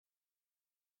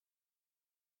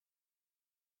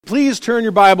please turn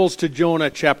your Bibles to Jonah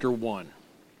chapter 1.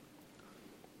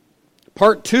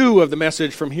 Part 2 of the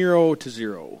message From Hero to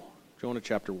Zero. Jonah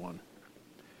chapter 1.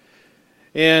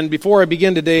 And before I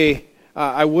begin today,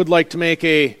 I would like to make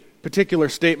a particular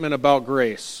statement about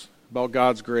grace, about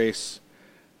God's grace.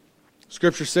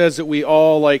 Scripture says that we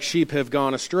all, like sheep, have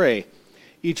gone astray.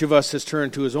 Each of us has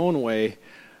turned to his own way,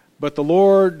 but the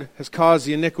Lord has caused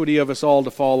the iniquity of us all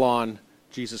to fall on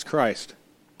Jesus Christ,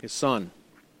 his Son.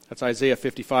 That's Isaiah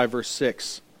 55, verse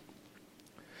 6.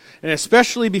 And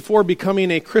especially before becoming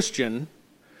a Christian,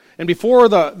 and before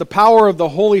the power of the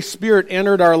Holy Spirit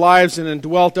entered our lives and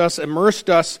indwelt us, immersed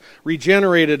us,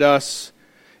 regenerated us,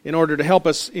 in order to help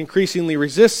us increasingly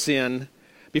resist sin,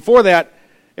 before that,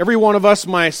 every one of us,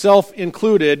 myself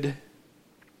included,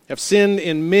 have sinned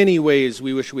in many ways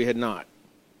we wish we had not.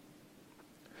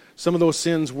 Some of those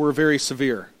sins were very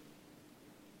severe.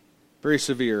 Very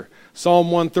severe. Psalm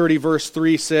 130 verse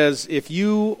 3 says, "If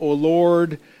you, O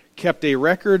Lord, kept a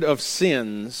record of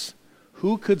sins,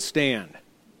 who could stand?"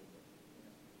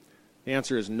 The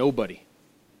answer is nobody.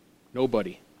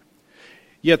 Nobody.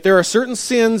 Yet there are certain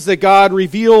sins that God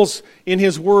reveals in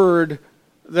His Word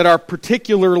that are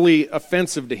particularly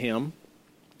offensive to Him.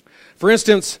 For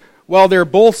instance, while they're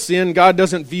both sin, God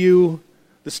doesn't view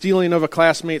the stealing of a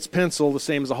classmate's pencil the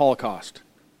same as the Holocaust.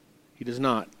 He does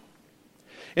not.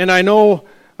 And I know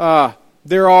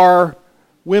there are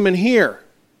women here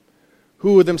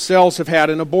who themselves have had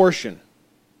an abortion.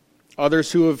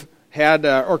 Others who have had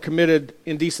or committed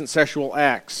indecent sexual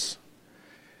acts.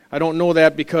 I don't know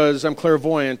that because I'm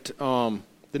clairvoyant. The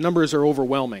numbers are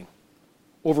overwhelming.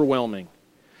 Overwhelming.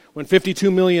 When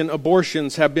 52 million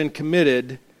abortions have been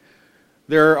committed,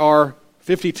 there are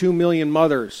 52 million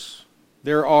mothers.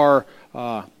 There are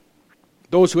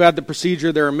those who had the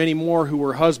procedure. There are many more who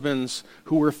were husbands,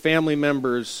 who were family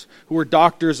members, who were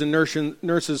doctors and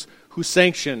nurses who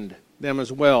sanctioned them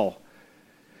as well.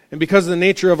 And because of the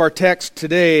nature of our text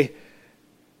today,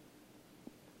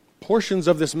 portions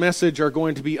of this message are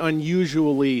going to be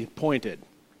unusually pointed.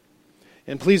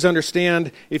 And please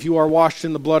understand, if you are washed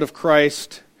in the blood of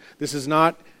Christ, this is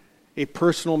not a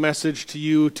personal message to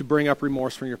you to bring up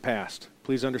remorse from your past.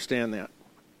 Please understand that.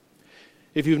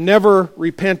 If you've never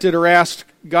repented or asked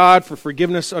God for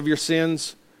forgiveness of your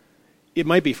sins, it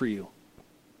might be for you.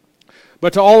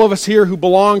 But to all of us here who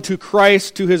belong to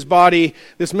Christ, to His body,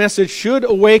 this message should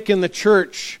awaken the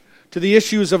church to the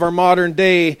issues of our modern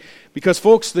day, because,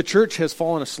 folks, the church has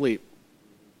fallen asleep.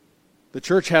 The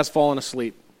church has fallen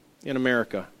asleep in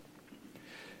America.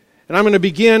 And I'm going to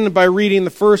begin by reading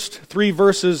the first 3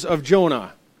 verses of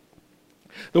Jonah.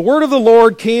 "The word of the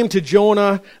Lord came to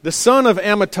Jonah, the son of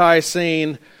Amittai,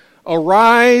 saying,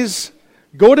 Arise,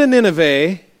 go to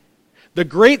Nineveh, the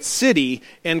great city,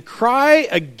 and cry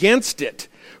against it,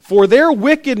 for their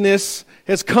wickedness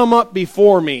has come up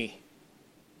before me."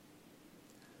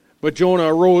 But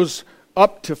Jonah arose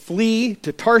up to flee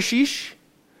to Tarshish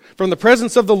from the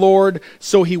presence of the Lord.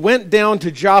 So he went down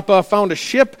to Joppa, found a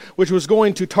ship which was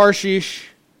going to Tarshish,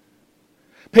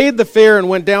 paid the fare, and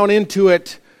went down into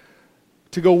it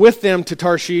to go with them to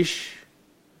Tarshish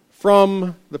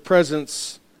from the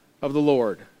presence of the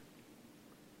Lord.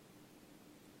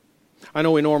 I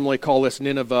know we normally call this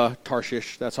Nineveh,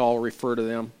 Tarshish. That's how I'll refer to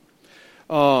them.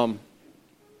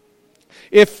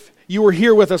 If you were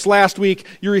here with us last week,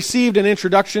 you received an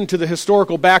introduction to the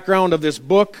historical background of this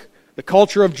book, the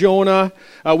culture of Jonah.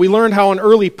 We learned how an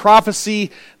early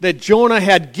prophecy that Jonah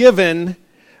had given,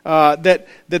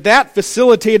 that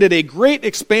facilitated a great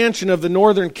expansion of the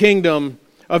northern kingdom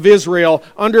of Israel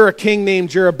under a king named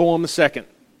Jeroboam II.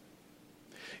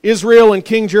 Israel and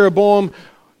King Jeroboam,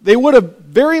 they would have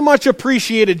very much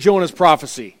appreciated Jonah's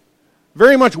prophecy,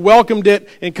 very much welcomed it,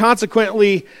 and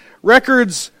consequently,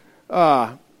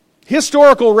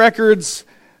 historical records,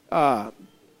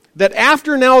 that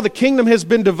after now the kingdom has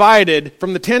been divided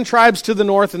from the 10 tribes to the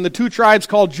north and the 2 tribes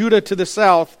called Judah to the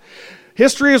south,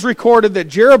 history has recorded that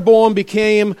Jeroboam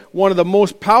became one of the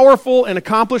most powerful and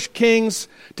accomplished kings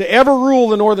to ever rule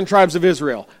the northern tribes of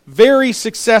Israel. Very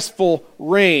successful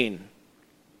reign.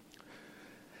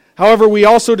 However, we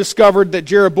also discovered that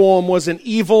Jeroboam was an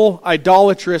evil,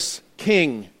 idolatrous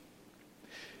king.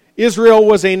 Israel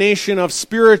was a nation of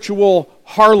spiritual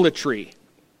harlotry.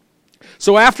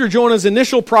 So after Jonah's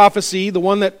initial prophecy, the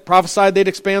one that prophesied they'd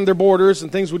expand their borders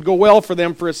and things would go well for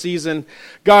them for a season,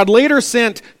 God later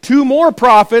sent 2 more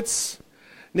prophets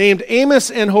named Amos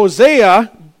and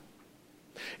Hosea,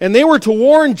 and they were to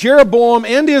warn Jeroboam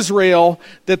and Israel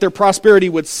that their prosperity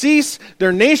would cease,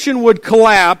 their nation would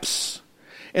collapse,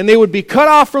 and they would be cut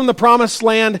off from the promised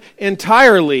land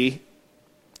entirely,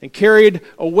 and carried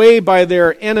away by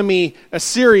their enemy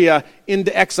Assyria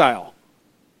into exile.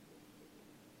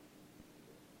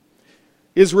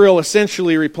 Israel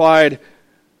essentially replied,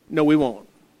 "No, we won't.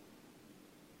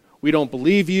 We don't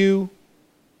believe you."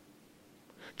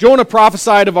 Jonah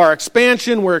prophesied of our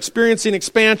expansion. We're experiencing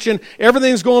expansion.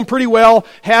 Everything's going pretty well,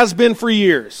 has been for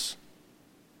years.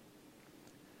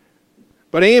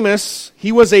 But Amos,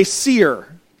 he was a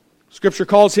seer. Scripture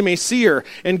calls him a seer,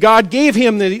 and God gave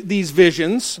him these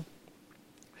visions.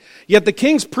 Yet the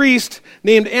king's priest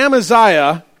named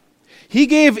Amaziah, he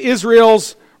gave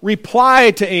Israel's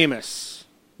reply to Amos.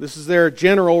 This is their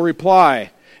general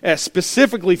reply,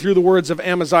 specifically through the words of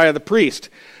Amaziah the priest.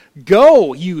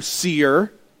 "Go, you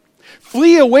seer,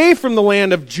 flee away from the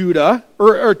land of Judah,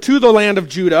 or to the land of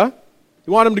Judah."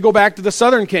 You want him to go back to the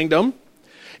southern kingdom.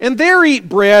 "And there eat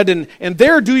bread, and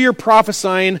there do your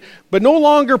prophesying, but no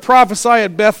longer prophesy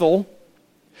at Bethel,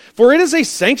 for it is a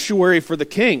sanctuary for the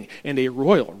king and a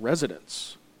royal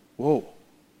residence." Whoa.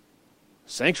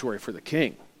 Sanctuary for the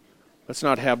king. Let's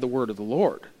not have the word of the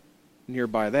Lord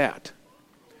nearby that.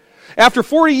 After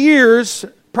 40 years,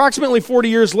 approximately 40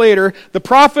 years later, the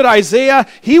prophet Isaiah,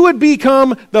 he would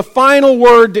become the final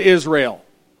word to Israel.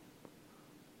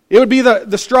 It would be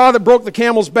the straw that broke the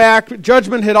camel's back.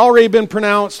 Judgment had already been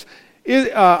pronounced.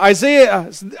 Isaiah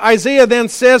then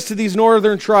says to these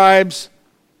northern tribes,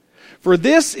 "For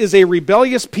this is a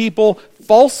rebellious people,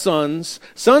 false sons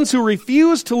who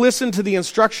refuse to listen to the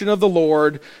instruction of the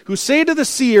Lord, who say to the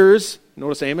seers,"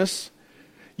 notice Amos,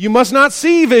 "You must not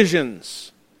see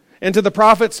visions. And to the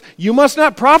prophets, you must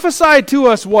not prophesy to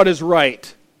us what is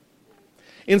right.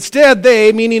 Instead,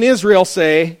 they," meaning Israel,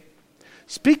 "say,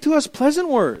 speak to us pleasant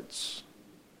words.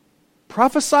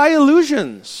 Prophesy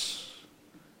illusions."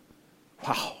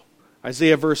 Wow.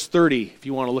 Isaiah verse 30, if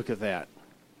you want to look at that.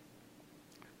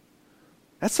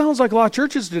 That sounds like a lot of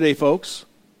churches today, folks.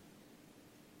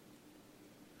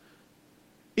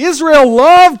 Israel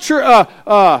loved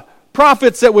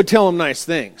prophets that would tell them nice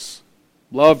things.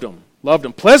 Loved them.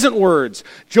 Pleasant words.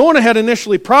 Jonah had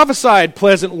initially prophesied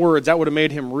pleasant words. That would have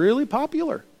made him really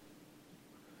popular.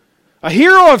 A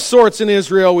hero of sorts in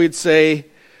Israel, we'd say.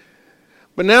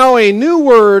 But now a new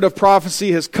word of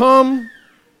prophecy has come.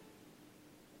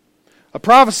 A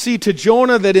prophecy to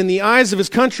Jonah that in the eyes of his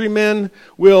countrymen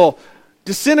will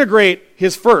disintegrate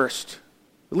his first.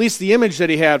 At least the image that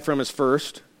he had from his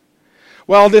first.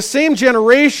 While this same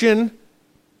generation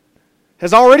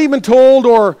has already been told,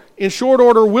 or in short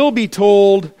order will be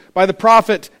told by the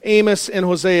prophet Amos and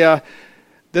Hosea,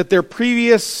 that the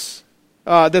previous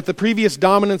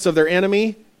dominance of their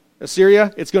enemy,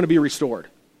 Assyria, it's going to be restored.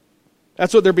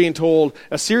 That's what they're being told.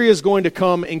 Assyria is going to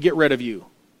come and get rid of you.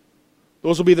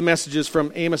 Those will be the messages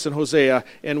from Amos and Hosea,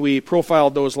 and we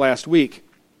profiled those last week.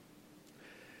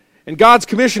 And God's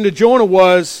commission to Jonah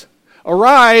was,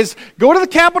 "Arise, go to the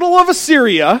capital of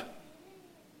Assyria,"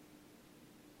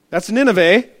 that's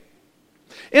Nineveh,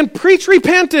 "and preach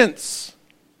repentance."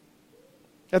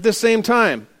 At the same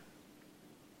time.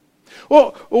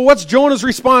 Well, what's Jonah's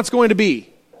response going to be?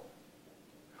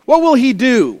 What will he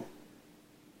do?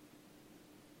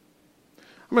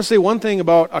 I'm going to say one thing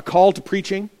about a call to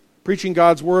preaching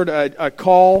God's word, a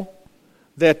call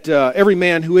that every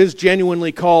man who is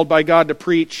genuinely called by God to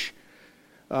preach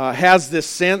has this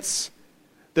sense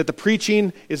that the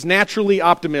preaching is naturally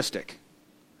optimistic.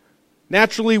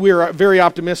 Naturally, we are very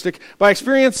optimistic. By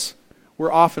experience,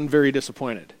 we're often very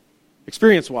disappointed,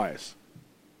 experience-wise.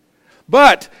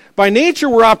 But by nature,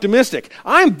 we're optimistic.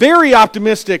 I'm very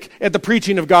optimistic at the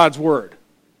preaching of God's word.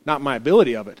 Not my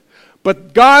ability of it,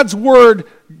 but God's word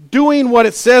doing what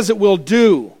it says it will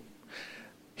do.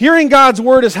 Hearing God's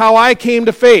word is how I came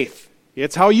to faith.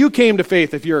 It's how you came to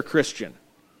faith if you're a Christian.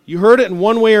 You heard it in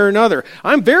one way or another.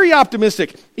 I'm very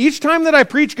optimistic. Each time that I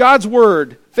preach God's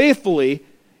word faithfully,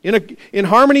 in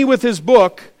harmony with his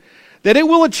book, that it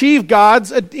will achieve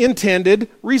God's intended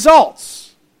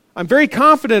results. I'm very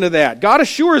confident of that. God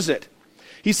assures it.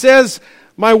 He says,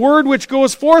 "My word which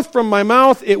goes forth from my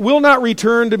mouth, it will not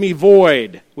return to me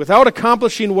void, without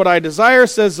accomplishing what I desire,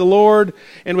 says the Lord,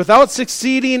 and without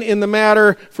succeeding in the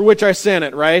matter for which I sent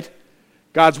it," right?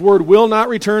 God's word will not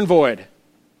return void.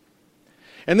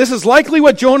 And this is likely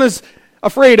what Jonah's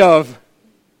afraid of.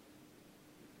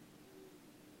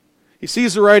 He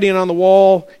sees the writing on the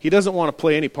wall. He doesn't want to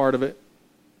play any part of it.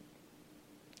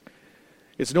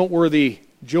 It's noteworthy,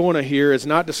 Jonah here is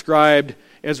not described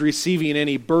as receiving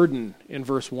any burden in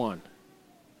verse 1.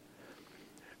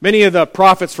 Many of the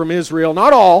prophets from Israel,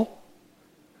 not all,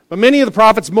 but many of the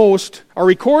prophets, most, are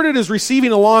recorded as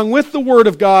receiving along with the word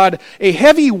of God a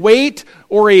heavy weight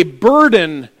or a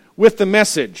burden with the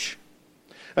message.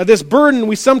 This burden,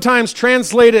 we sometimes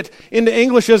translate it into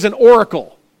English as an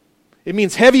oracle. It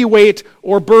means heavy weight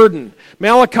or burden.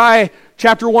 Malachi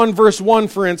chapter 1, verse 1,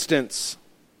 for instance.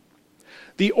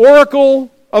 The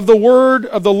oracle of the word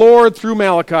of the Lord through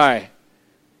Malachi.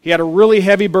 He had a really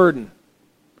heavy burden.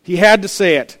 He had to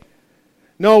say it.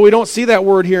 No, we don't see that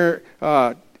word here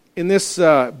in this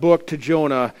book to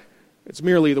Jonah. It's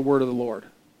merely the word of the Lord.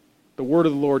 The word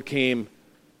of the Lord came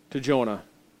to Jonah.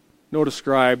 No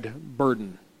described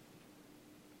burden.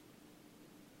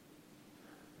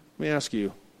 Let me ask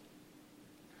you,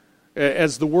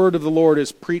 as the word of the Lord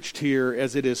is preached here,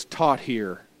 as it is taught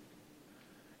here,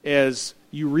 as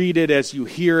you read it, as you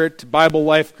hear it, Bible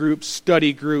life groups,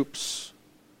 study groups,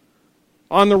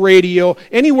 on the radio,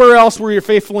 anywhere else where you're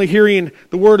faithfully hearing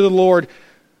the word of the Lord,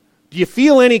 do you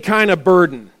feel any kind of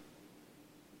burden?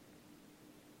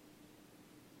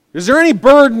 Is there any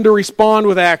burden to respond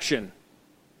with action?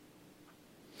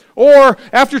 Or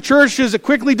after church, is it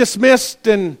quickly dismissed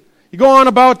and you go on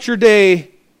about your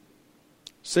day,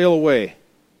 sail away?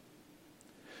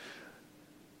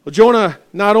 Well, Jonah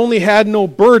not only had no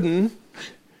burden,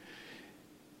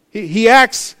 he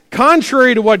acts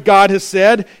contrary to what God has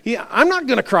said. I'm not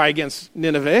going to cry against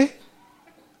Nineveh.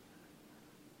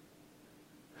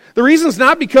 The reason's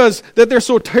not because that they're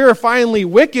so terrifyingly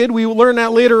wicked. We will learn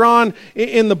that later on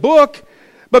in the book.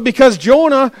 But because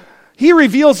Jonah, he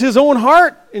reveals his own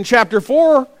heart in chapter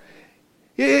 4.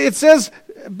 It says,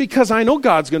 because I know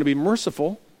God's going to be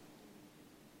merciful.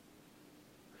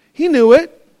 He knew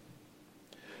it.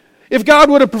 If God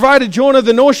would have provided Jonah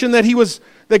the notion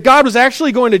that God was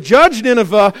actually going to judge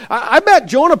Nineveh, I bet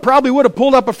Jonah probably would have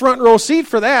pulled up a front row seat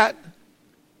for that.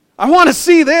 I want to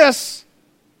see this.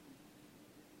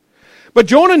 But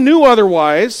Jonah knew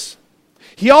otherwise.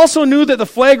 He also knew that the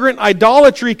flagrant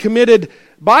idolatry committed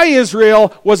by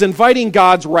Israel was inviting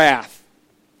God's wrath.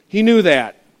 He knew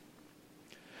that.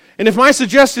 And if my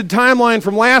suggested timeline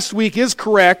from last week is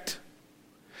correct,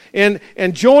 and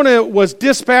Jonah was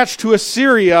dispatched to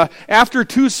Assyria after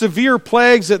two severe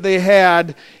plagues that they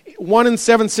had, one in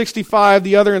 765,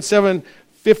 the other in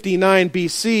 759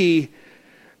 BC,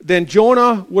 then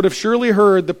Jonah would have surely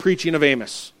heard the preaching of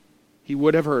Amos. He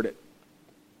would have heard it.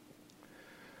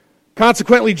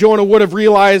 Consequently, Jonah would have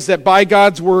realized that by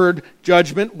God's word,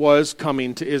 judgment was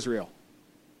coming to Israel.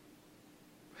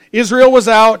 Israel was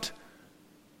out,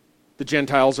 the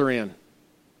Gentiles are in.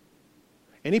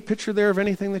 Any picture there of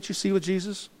anything that you see with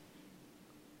Jesus?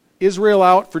 Israel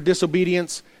out for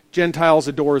disobedience, Gentiles,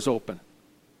 the door is open.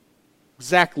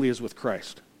 Exactly as with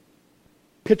Christ.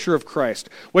 Picture of Christ.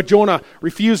 What Jonah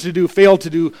refused to do, failed to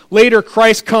do, later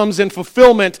Christ comes in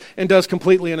fulfillment and does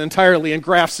completely and entirely and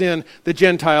grafts in the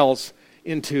Gentiles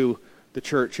into the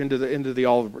church, into the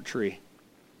olive tree.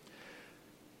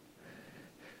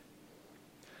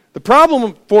 The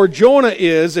problem for Jonah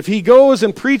is if he goes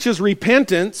and preaches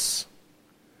repentance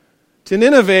to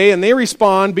Nineveh and they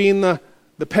respond, being the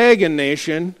pagan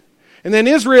nation, and then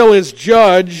Israel is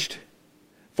judged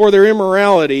for their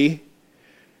immorality,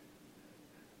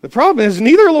 the problem is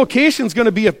neither location is going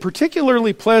to be a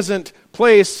particularly pleasant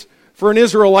place for an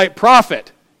Israelite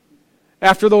prophet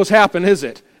after those happen, is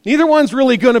it? Neither one's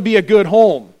really going to be a good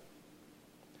home.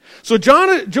 So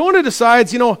Jonah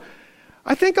decides,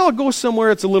 I think I'll go somewhere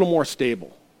that's a little more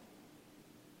stable.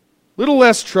 A little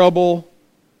less trouble.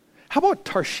 How about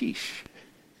Tarshish?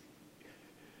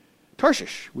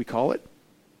 Tarshish, we call it.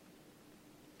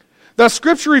 The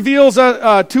Scripture reveals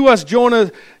to us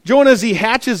Jonah as he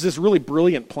hatches this really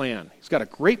brilliant plan. He's got a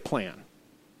great plan.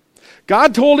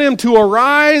 God told him to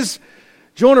arise.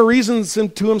 Jonah reasons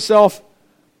to himself,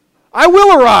 I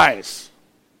will arise.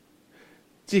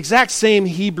 It's the exact same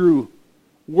Hebrew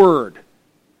word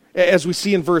as we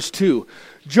see in verse 2.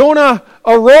 Jonah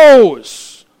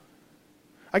arose.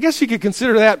 I guess you could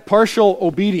consider that partial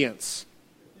obedience.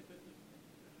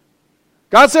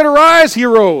 God said arise, he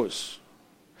arose.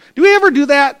 Do we ever do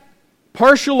that?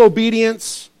 Partial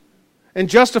obedience and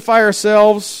justify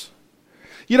ourselves?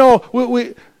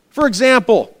 For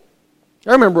example,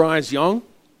 I remember when I was young,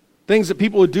 things that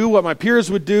people would do, what my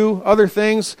peers would do, other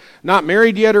things, not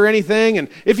married yet or anything. And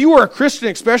if you were a Christian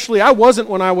especially, I wasn't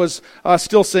when I was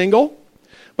still single.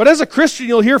 But as a Christian,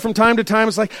 you'll hear from time to time,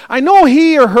 it's like, I know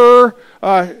he or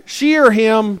her, she or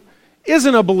him,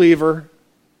 isn't a believer.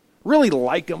 Really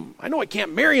like him. I know I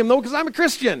can't marry him, though, because I'm a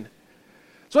Christian.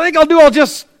 So I think I'll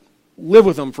just live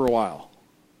with them for a while.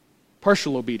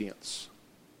 Partial obedience.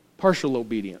 Partial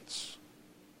obedience.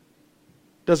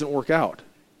 Doesn't work out.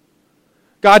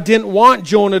 God didn't want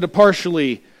Jonah to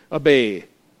partially obey.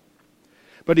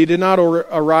 But he did not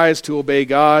arise to obey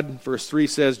God. Verse 3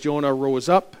 says, Jonah rose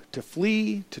up to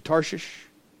flee to Tarshish.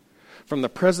 from the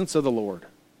presence of the Lord.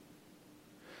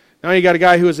 Now you got a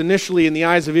guy who is initially, in the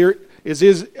eyes of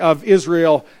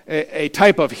Israel, a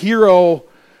type of hero.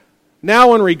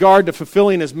 Now in regard to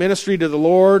fulfilling his ministry to the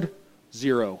Lord,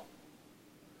 zero.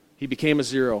 He became a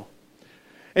zero.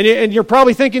 And you're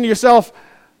probably thinking to yourself,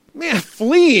 man,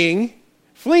 fleeing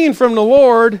from the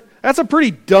Lord, that's a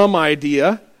pretty dumb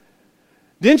idea.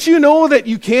 Didn't you know that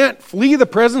you can't flee the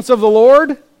presence of the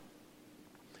Lord?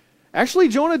 Actually,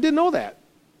 Jonah did know that.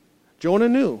 Jonah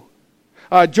knew.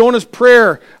 Jonah's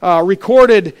prayer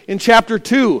recorded in chapter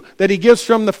 2 that he gives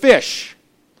from the fish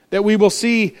that we will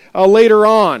see later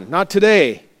on, not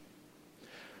today.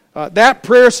 That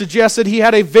prayer suggested he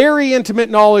had a very intimate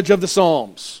knowledge of the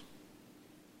Psalms.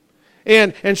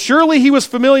 And surely he was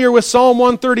familiar with Psalm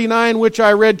 139, which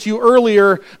I read to you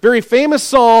earlier, very famous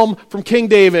psalm from King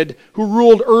David, who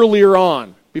ruled earlier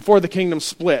on, before the kingdom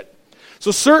split.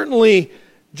 So certainly,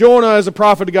 Jonah, as a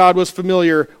prophet of God, was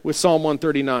familiar with Psalm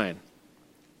 139.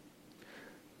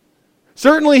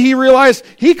 Certainly he realized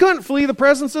he couldn't flee the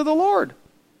presence of the Lord.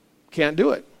 Can't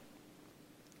do it.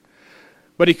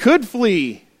 But he could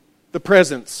flee the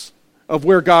presence of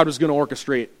where God was going to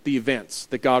orchestrate the events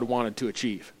that God wanted to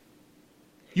achieve.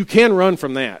 You can run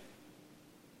from that.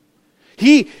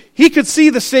 He could see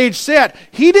the stage set.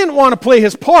 He didn't want to play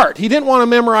his part. He didn't want to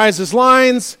memorize his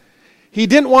lines. He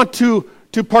didn't want to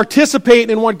participate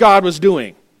in what God was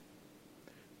doing.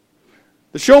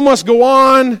 The show must go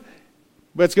on,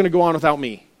 but it's going to go on without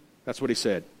me. That's what he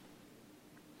said.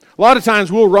 A lot of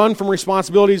times we'll run from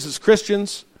responsibilities as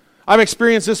Christians. I've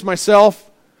experienced this myself.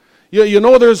 You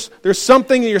know there's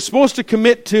something that you're supposed to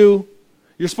commit to,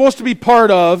 you're supposed to be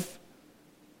part of.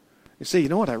 You say, you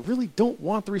know what, I really don't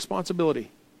want the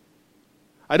responsibility.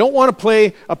 I don't want to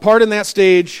play a part in that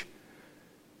stage.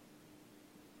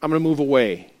 I'm going to move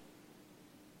away.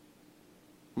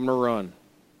 I'm going to run.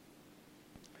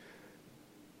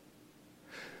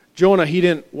 Jonah, he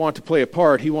didn't want to play a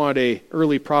part. He wanted an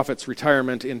early prophet's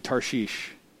retirement in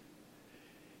Tarshish.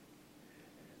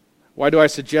 Why do I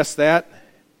suggest that?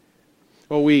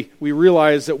 Well, we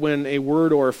realize that when a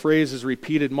word or a phrase is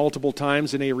repeated multiple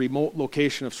times in a remote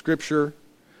location of Scripture,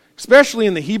 especially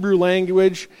in the Hebrew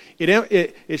language,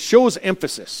 it shows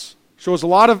emphasis. Shows a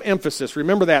lot of emphasis.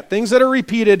 Remember that. Things that are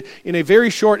repeated in a very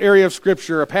short area of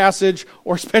Scripture, a passage,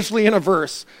 or especially in a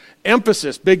verse,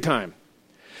 emphasis, big time.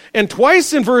 And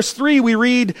twice in verse 3 we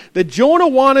read that Jonah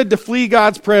wanted to flee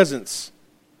God's presence.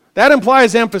 That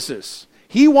implies emphasis.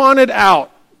 He wanted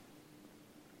out.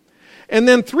 And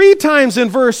then 3 times in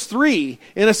verse 3,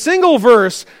 in a single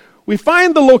verse, we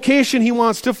find the location he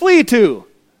wants to flee to.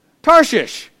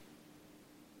 Tarshish.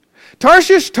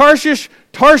 Tarshish, Tarshish,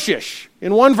 Tarshish,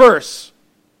 in one verse.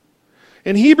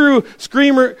 In Hebrew,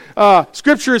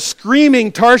 Scripture is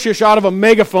screaming Tarshish out of a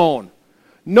megaphone.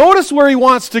 Notice where he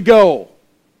wants to go,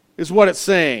 is what it's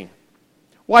saying.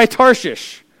 Why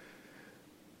Tarshish?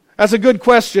 That's a good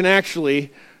question,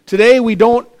 actually. Today we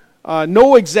don't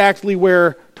know exactly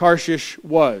where Tarshish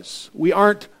was. We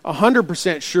aren't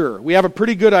 100% sure. We have a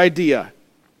pretty good idea.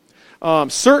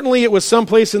 Certainly it was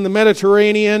someplace in the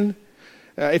Mediterranean.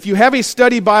 If you have a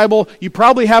study Bible, you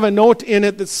probably have a note in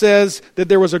it that says that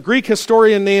there was a Greek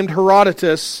historian named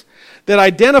Herodotus that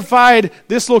identified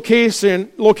this location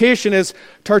as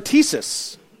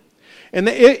Tartessus. And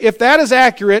if that is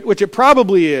accurate, which it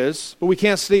probably is, but we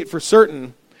can't state for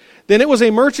certain, then it was a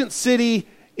merchant city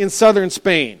in southern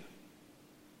Spain.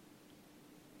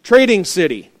 Trading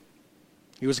city.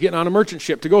 He was getting on a merchant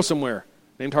ship to go somewhere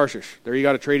named Tarshish. There you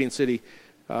got a trading city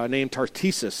named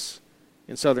Tartessus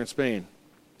in southern Spain.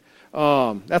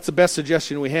 That's the best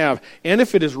suggestion we have. And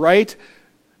if it is right,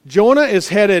 Jonah is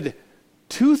headed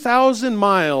 2,000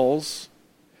 miles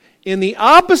in the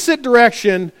opposite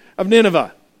direction of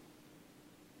Nineveh.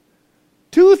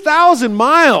 2,000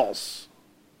 miles!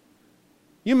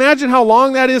 You imagine how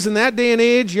long that is in that day and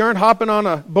age? You aren't hopping on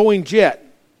a Boeing jet.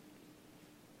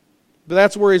 But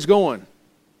that's where he's going.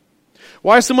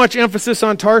 Why so much emphasis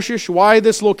on Tarshish? Why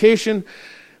this location?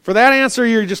 For that answer,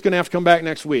 you're just going to have to come back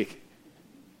next week.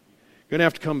 You're going to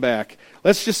have to come back.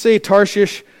 Let's just say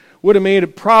Tarshish would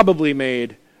have probably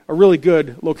made a really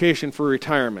good location for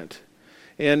retirement.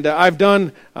 And I've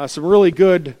done some really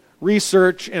good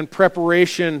research and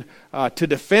preparation to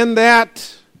defend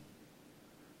that.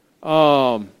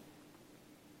 You're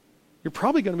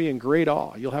probably going to be in great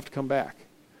awe. You'll have to come back.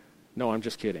 No, I'm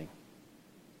just kidding.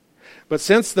 But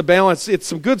since the balance, it's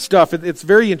some good stuff, it's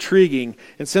very intriguing,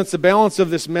 and since the balance of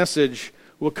this message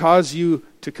will cause you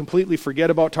to completely forget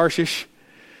about Tarshish,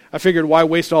 I figured why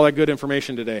waste all that good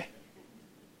information today?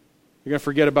 You're going to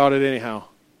forget about it anyhow.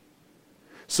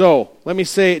 So, let me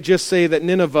just say that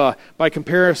Nineveh, by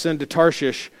comparison to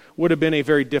Tarshish, would have been a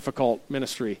very difficult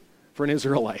ministry for an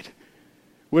Israelite.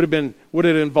 Would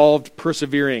have involved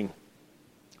persevering.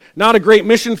 Not a great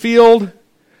mission field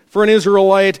for an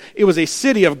Israelite. It was a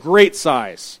city of great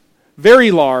size, very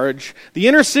large. The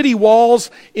inner city walls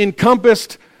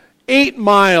encompassed 8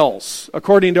 miles,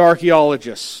 according to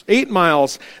archaeologists. 8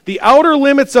 miles. The outer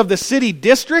limits of the city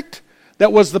district,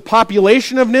 that was the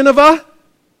population of Nineveh,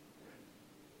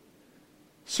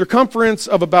 circumference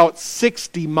of about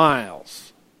 60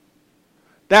 miles.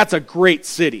 That's a great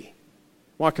city.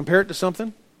 Want to compare it to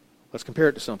something? Let's compare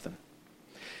it to something.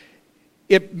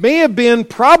 It may have been,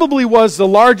 probably was the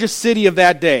largest city of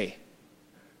that day.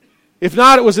 If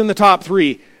not, it was in the top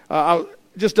 3.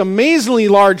 Just amazingly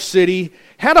large city.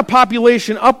 Had a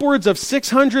population upwards of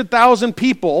 600,000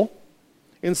 people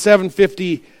in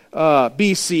 750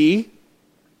 BC.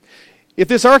 If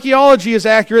this archaeology is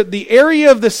accurate, the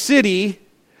area of the city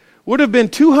would have been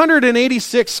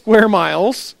 286 square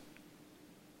miles,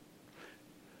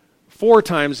 4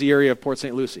 times the area of Port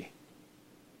St. Lucie.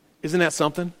 Isn't that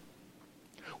something?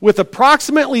 With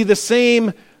approximately the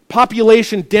same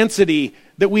population density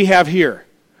that we have here.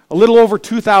 A little over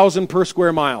 2,000 per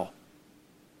square mile.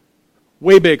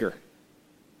 Way bigger.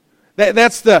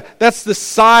 That's the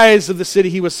size of the city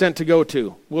he was sent to go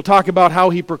to. We'll talk about how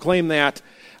he proclaimed that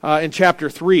in chapter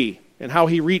 3 and how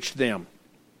he reached them.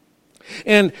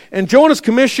 And Jonah's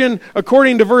commission,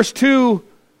 according to verse 2,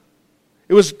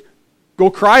 it was go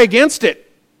cry against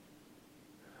it.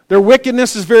 Their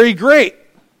wickedness is very great.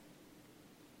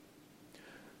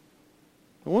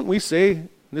 Wouldn't we say in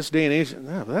this day and age,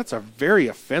 no, that's a very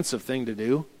offensive thing to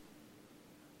do?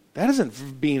 That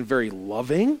isn't being very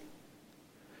loving.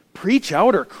 Preach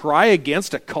out or cry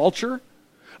against a culture,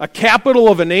 a capital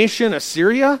of a nation,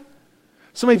 Assyria.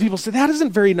 So many people say, that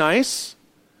isn't very nice.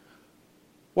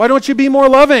 Why don't you be more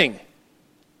loving?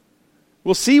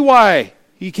 We'll see why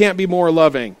he can't be more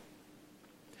loving.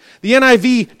 The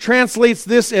NIV translates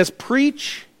this as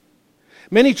preach.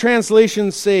 Many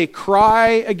translations say cry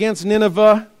against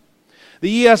Nineveh.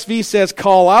 The ESV says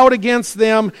call out against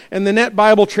them, and the Net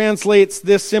Bible translates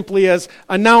this simply as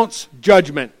announce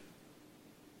judgment.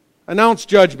 Announce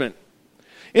judgment.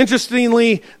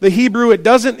 Interestingly, the Hebrew, it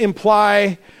doesn't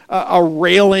imply a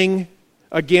railing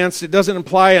against, it doesn't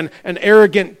imply an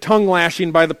arrogant tongue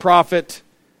lashing by the prophet.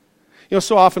 You know,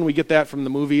 so often we get that from the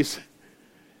movies.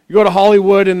 You go to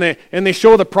Hollywood and they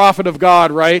show the prophet of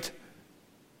God, right?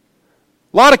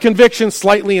 A lot of conviction,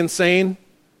 slightly insane.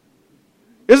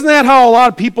 Isn't that how a lot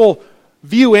of people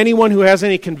view anyone who has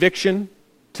any conviction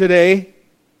today?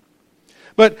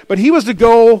 But he was to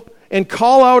go and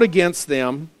call out against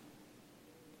them.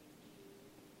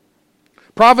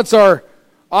 Prophets are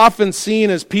often seen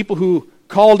as people who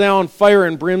call down fire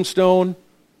and brimstone,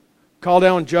 call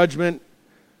down judgment.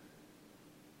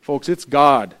 Folks, it's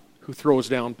God who throws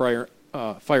down fire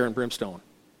and brimstone.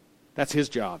 That's his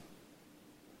job.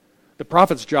 The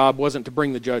prophet's job wasn't to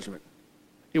bring the judgment.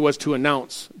 It was to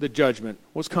announce the judgment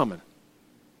was coming.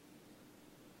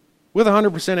 With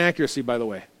 100% accuracy, by the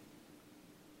way.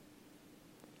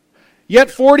 Yet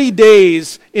 40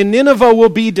 days and Nineveh will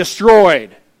be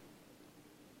destroyed.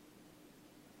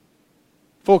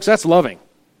 Folks, that's loving.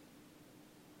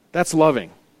 That's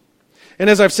loving. And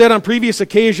as I've said on previous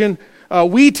occasion,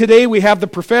 we have the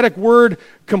prophetic word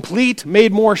complete,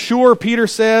 made more sure, Peter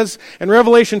says. In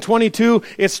Revelation 22,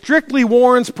 it strictly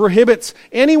warns, prohibits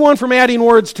anyone from adding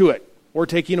words to it or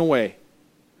taking away.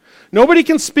 Nobody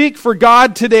can speak for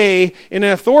God today in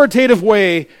an authoritative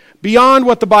way beyond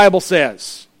what the Bible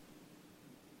says.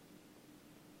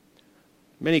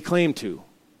 Many claim to.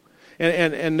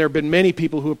 And there have been many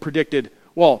people who have predicted,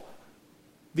 well,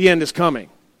 the end is coming.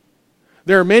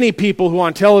 There are many people who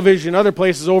on television and other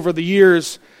places over the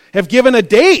years have given a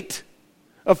date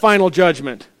of final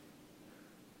judgment.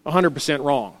 100%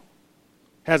 wrong.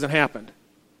 Hasn't happened.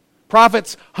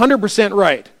 Prophets, 100%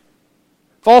 right.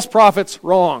 False prophets,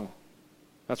 wrong.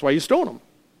 That's why you stone them.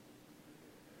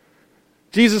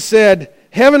 Jesus said,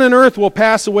 heaven and earth will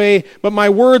pass away, but my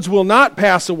words will not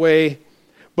pass away.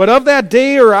 But of that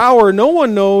day or hour no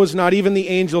one knows, not even the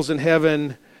angels in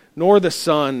heaven, nor the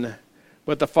Son,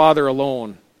 but the Father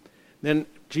alone. Then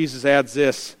Jesus adds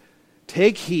this,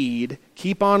 take heed,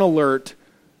 keep on alert,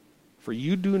 for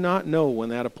you do not know when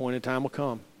that appointed time will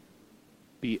come.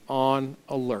 Be on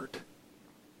alert.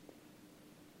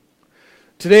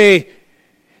 Today,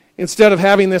 instead of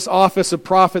having this office of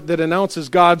prophet that announces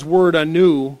God's word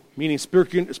anew, meaning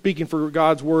speaking for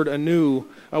God's word anew,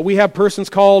 we have persons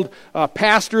called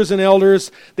pastors and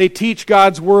elders. They teach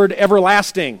God's word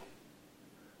everlasting.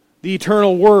 The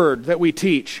eternal word that we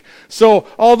teach. So,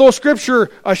 although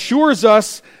Scripture assures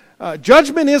us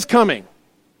judgment is coming,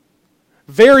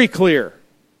 Very clear.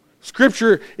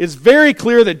 Scripture is very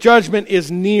clear that judgment is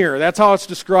near. That's how it's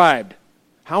described.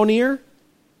 How near?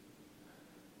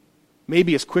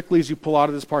 Maybe as quickly as you pull out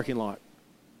of this parking lot.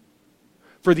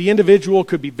 For the individual, it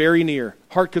could be very near.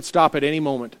 Heart could stop at any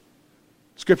moment.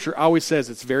 Scripture always says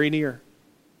it's very near.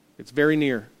 It's very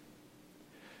near.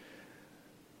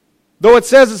 Though it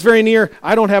says it's very near,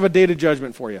 I don't have a date of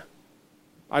judgment for you.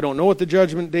 I don't know what the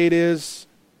judgment date is,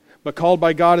 but called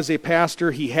by God as a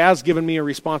pastor, He has given me a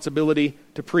responsibility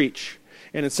to preach.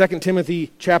 And in 2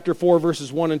 Timothy chapter 4,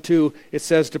 verses 1 and 2, it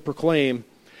says to proclaim.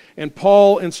 And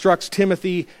Paul instructs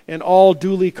Timothy and all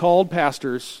duly called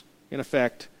pastors, in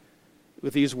effect,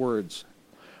 with these words.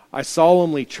 I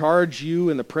solemnly charge you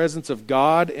in the presence of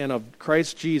God and of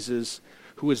Christ Jesus,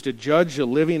 who is to judge the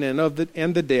living and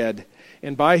the dead,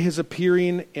 and by His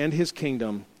appearing and His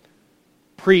kingdom,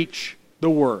 preach the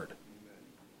word.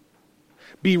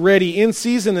 Be ready in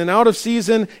season and out of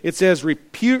season. It says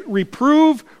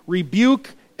reprove,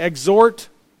 rebuke, exhort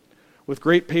with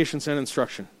great patience and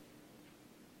instruction.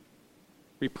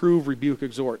 Reprove, rebuke,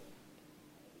 exhort.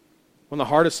 One of the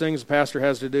hardest things a pastor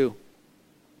has to do.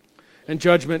 And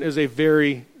judgment is a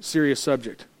very serious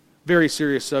subject. Very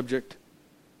serious subject.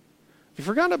 Have you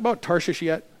forgotten about Tarshish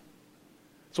yet?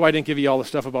 So I didn't give you all the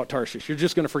stuff about Tarshish. You're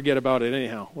just going to forget about it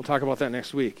anyhow. We'll talk about that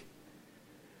next week.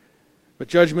 But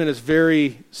judgment is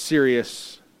very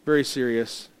serious. Very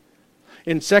serious.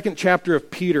 In 2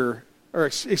 Peter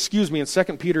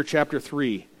chapter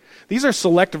 3. These are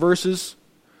select verses.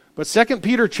 But 2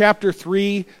 Peter chapter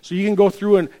 3, so you can go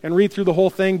through and read through the whole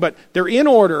thing, but they're in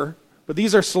order, but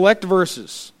these are select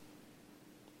verses.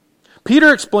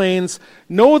 Peter explains,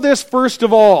 know this first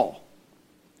of all.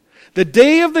 The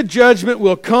day of the judgment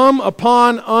will come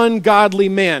upon ungodly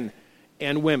men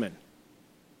and women.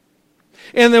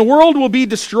 And the world will be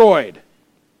destroyed.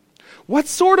 What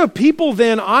sort of people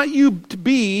then ought you to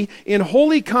be in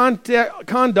holy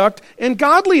conduct and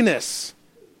godliness?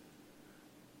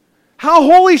 How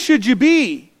holy should you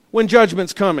be when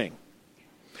judgment's coming?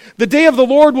 The day of the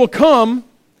Lord will come.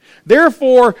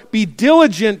 Therefore, be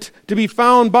diligent to be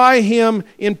found by Him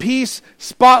in peace,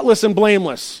 spotless and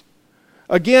blameless.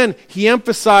 Again, he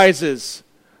emphasizes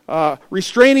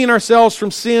restraining ourselves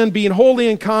from sin, being holy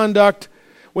in conduct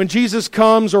when Jesus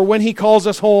comes or when He calls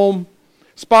us home,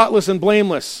 spotless and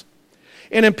blameless.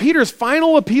 And in Peter's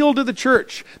final appeal to the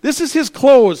church, this is his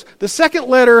close, the second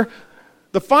letter,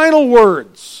 the final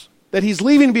words that he's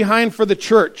leaving behind for the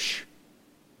church.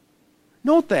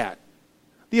 Note that.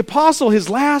 The apostle, his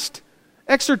last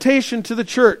exhortation to the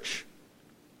church.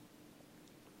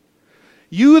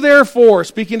 You therefore,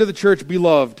 speaking to the church,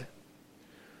 beloved,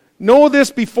 know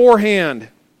this beforehand.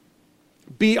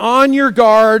 Be on your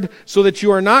guard so that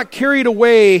you are not carried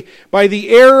away by the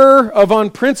error of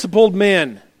unprincipled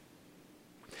men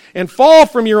and fall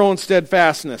from your own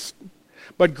steadfastness,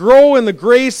 but grow in the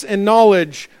grace and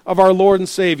knowledge of our Lord and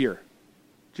Savior,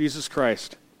 Jesus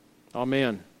Christ.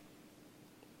 Amen.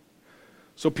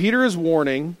 So Peter is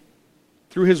warning,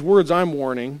 through his words I'm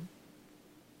warning,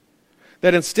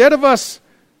 that instead of us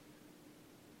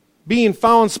being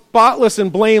found spotless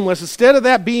and blameless, instead of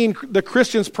that being the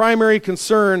Christian's primary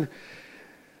concern,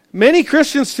 many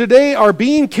Christians today are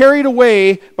being carried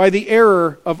away by the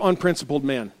error of unprincipled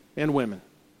men and women.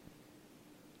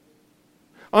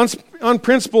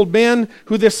 Unprincipled men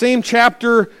who this same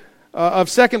chapter of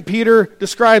 2 Peter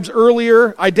describes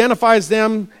earlier, identifies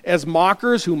them as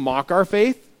mockers who mock our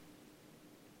faith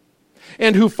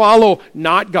and who follow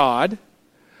not God,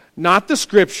 not the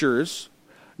Scriptures,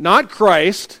 not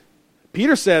Christ.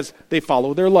 Peter says they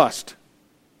follow their lust.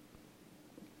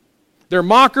 They're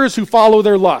mockers who follow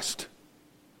their lust.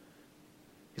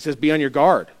 He says, be on your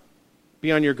guard.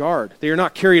 Be on your guard. They are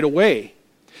not carried away.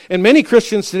 And many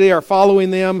Christians today are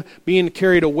following them, being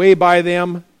carried away by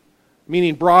them,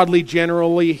 meaning broadly,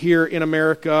 generally here in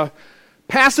America,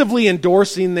 passively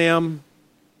endorsing them.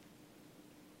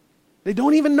 They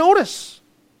don't even notice.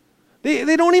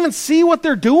 They don't even see what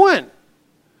they're doing.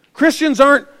 Christians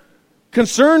aren't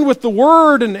concerned with the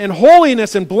Word and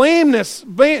holiness and blamelessness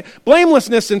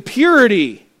and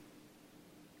purity.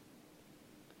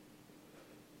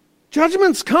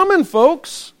 Judgment's coming,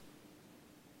 folks.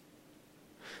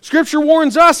 Scripture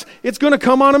warns us it's going to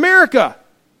come on America.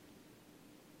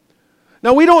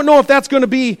 Now, we don't know if that's going to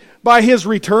be by His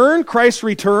return, Christ's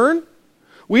return.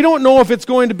 We don't know if it's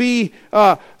going to be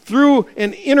through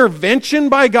an intervention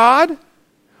by God.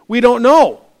 We don't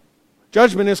know.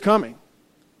 Judgment is coming.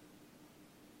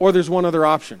 Or there's one other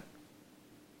option.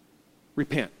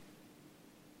 Repent.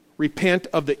 Repent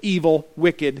of the evil,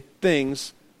 wicked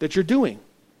things that you're doing.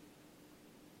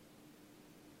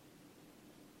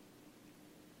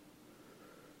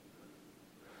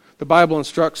 The Bible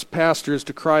instructs pastors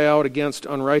to cry out against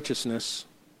unrighteousness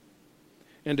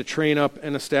and to train up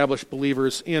and establish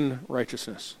believers in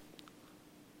righteousness.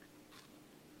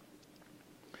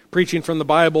 Preaching from the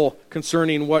Bible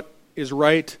concerning what is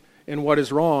right and what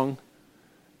is wrong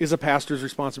is a pastor's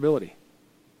responsibility.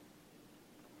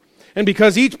 And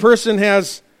because each person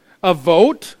has a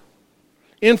vote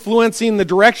influencing the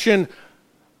direction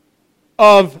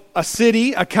of a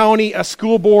city, a county, a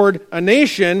school board, a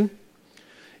nation,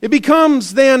 it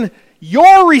becomes then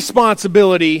your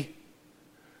responsibility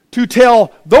to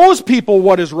tell those people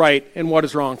what is right and what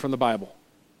is wrong from the Bible.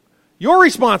 Your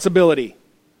responsibility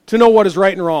to know what is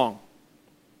right and wrong.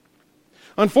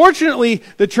 Unfortunately,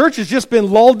 the church has just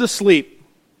been lulled to sleep.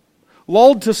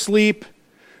 Lulled to sleep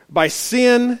by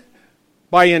sin,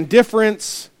 by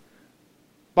indifference,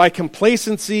 by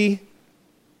complacency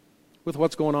with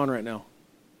what's going on right now.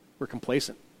 We're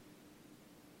complacent.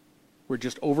 We're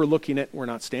just overlooking it. We're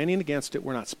not standing against it.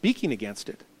 We're not speaking against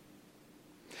it.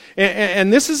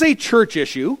 And this is a church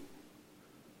issue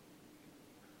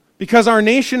because our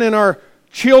nation and our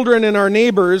children and our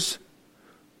neighbors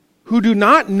who do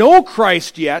not know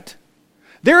Christ yet,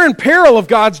 they're in peril of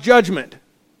God's judgment.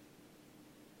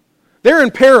 They're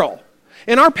in peril.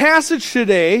 In our passage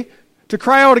today, to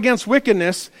cry out against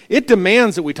wickedness, it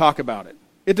demands that we talk about it.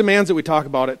 It demands that we talk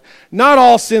about it. Not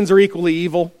all sins are equally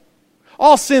evil.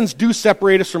 All sins do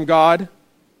separate us from God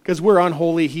because we're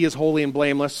unholy. He is holy and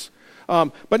blameless.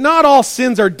 But not all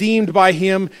sins are deemed by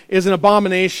Him as an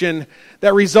abomination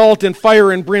that result in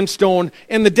fire and brimstone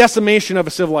and the decimation of a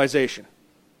civilization.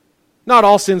 Not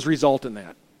all sins result in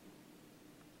that.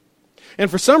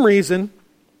 And for some reason,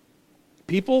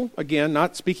 people, again,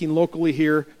 not speaking locally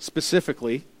here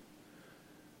specifically,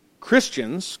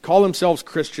 Christians, call themselves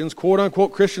Christians,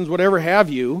 quote-unquote Christians, whatever have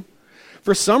you,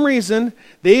 for some reason,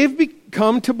 they've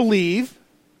come to believe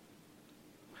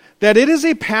that it is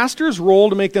a pastor's role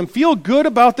to make them feel good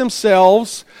about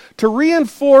themselves, to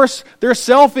reinforce their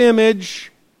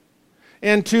self-image,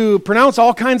 and to pronounce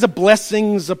all kinds of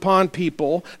blessings upon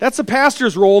people. That's a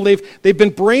pastor's role. They've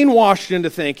been brainwashed into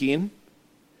thinking.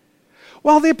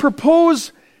 While they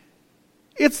propose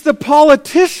it's the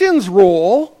politician's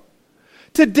role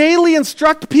to daily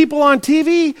instruct people on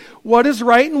TV what is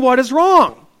right and what is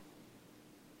wrong.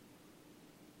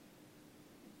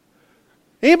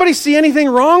 Anybody see anything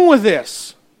wrong with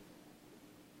this?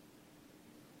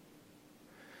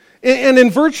 And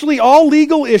in virtually all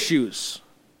legal issues,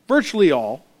 virtually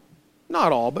all,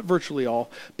 not all, but virtually all,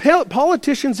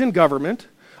 politicians in government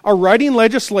are writing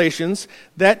legislation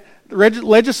that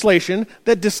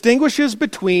distinguishes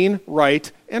between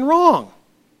right and wrong.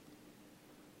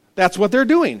 That's what they're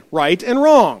doing, right and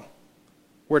wrong.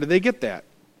 Where did they get that?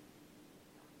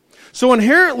 So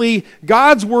inherently,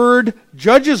 God's word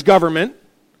judges government.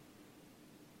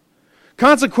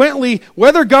 Consequently,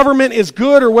 whether government is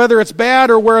good or whether it's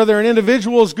bad, or whether an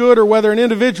individual is good or whether an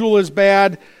individual is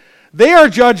bad, they are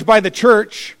judged by the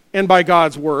church and by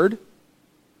God's word,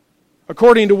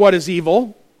 according to what is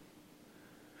evil.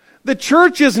 The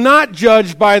church is not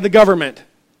judged by the government.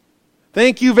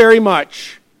 Thank you very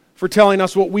much for telling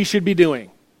us what we should be doing.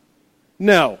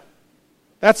 No,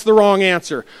 that's the wrong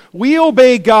answer. We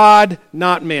obey God,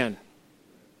 not men.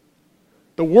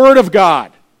 The Word of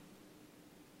God.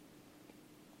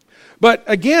 But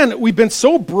again, we've been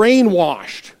so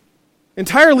brainwashed,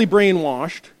 entirely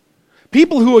brainwashed.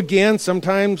 People who, again,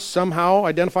 sometimes, somehow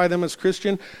identify themselves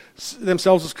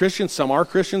as Christians. Some are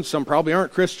Christians, some probably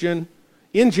aren't Christian.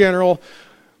 In general,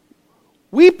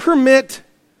 we permit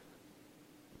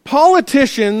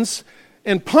politicians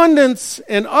and pundits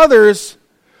and others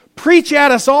preach at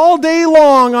us all day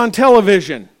long on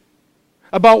television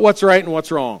about what's right and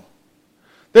what's wrong.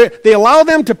 They allow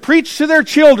them to preach to their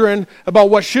children about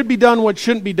what should be done, what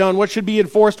shouldn't be done, what should be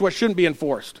enforced, what shouldn't be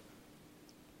enforced.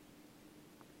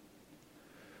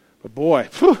 But boy,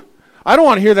 I don't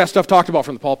want to hear that stuff talked about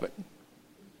from the pulpit.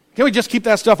 Can we just keep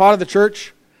that stuff out of the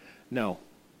church? No.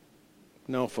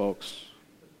 No, folks.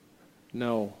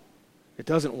 No. It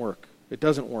doesn't work. It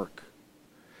doesn't work.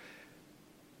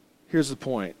 Here's the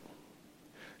point.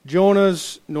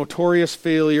 Jonah's notorious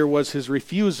failure was his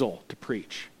refusal to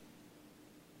preach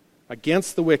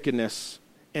against the wickedness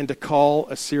and to call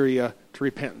Assyria to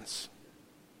repentance.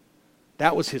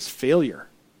 That was his failure.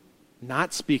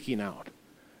 Not speaking out.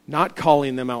 Not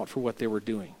calling them out for what they were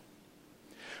doing.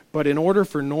 But in order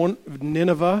for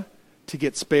Nineveh to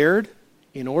get spared,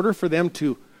 in order for them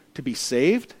to be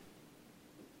saved,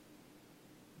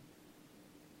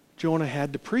 Jonah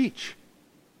had to preach.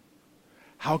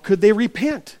 How could they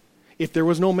repent if there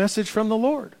was no message from the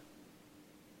Lord?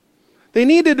 They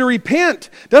needed to repent.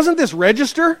 Doesn't this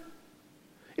register?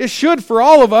 It should for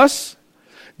all of us.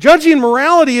 Judging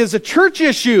morality is a church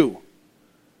issue.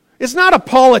 It's not a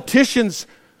politician's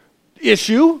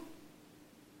issue.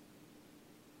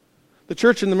 The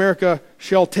church in America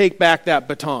shall take back that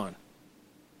baton.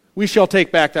 We shall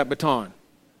take back that baton.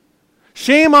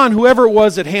 Shame on whoever it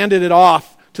was that handed it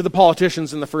off to the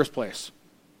politicians in the first place.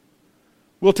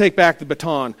 We'll take back the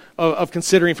baton of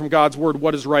considering from God's Word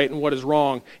what is right and what is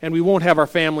wrong, and we won't have our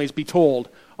families be told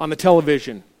on the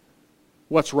television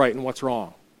what's right and what's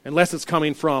wrong, unless it's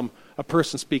coming from a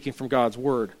person speaking from God's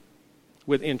Word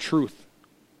in truth.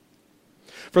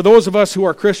 For those of us who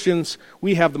are Christians,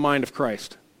 we have the mind of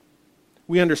Christ.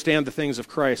 We understand the things of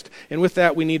Christ. And with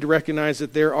that, we need to recognize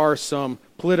that there are some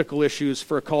political issues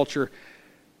for a culture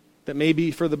that may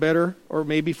be for the better or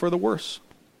may be for the worse.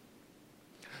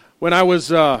 When I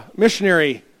was a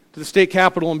missionary to the state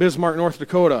capitol in Bismarck, North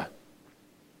Dakota,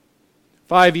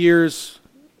 5 years,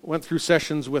 went through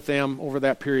sessions with them over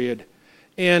that period,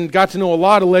 and got to know a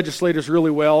lot of legislators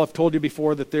really well. I've told you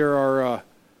before that there are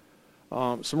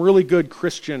some really good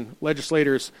Christian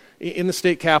legislators in the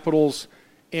state capitals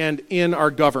and in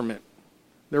our government.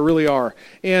 There really are.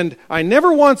 And I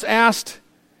never once asked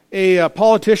a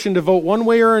politician to vote one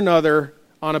way or another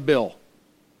on a bill.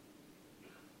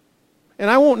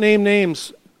 And I won't name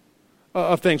names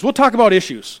of things. We'll talk about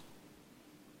issues.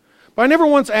 But I never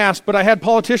once asked, but I had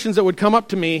politicians that would come up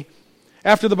to me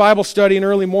after the Bible study in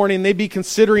early morning, and they'd be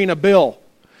considering a bill.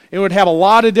 It would have a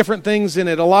lot of different things in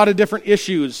it, a lot of different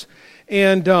issues.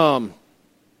 And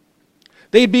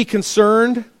they'd be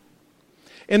concerned,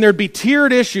 and there'd be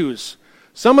tiered issues.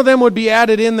 Some of them would be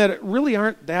added in that really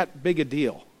aren't that big a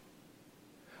deal.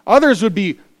 Others would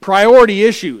be priority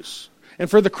issues. And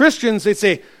for the Christians, they'd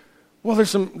say, well,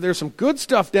 there's some good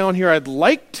stuff down here I'd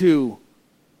like to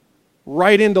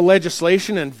write into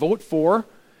legislation and vote for.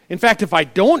 In fact, if I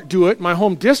don't do it, my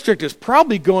home district is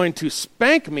probably going to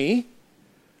spank me.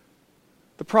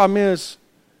 The problem is,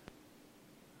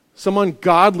 some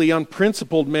ungodly,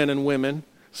 unprincipled men and women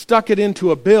stuck it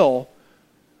into a bill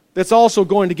that's also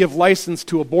going to give license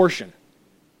to abortion.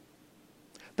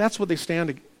 That's what they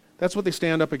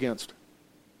stand up against.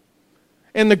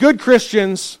 And the good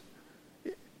Christians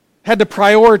had to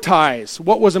prioritize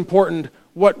what was important,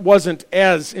 what wasn't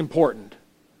as important,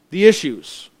 the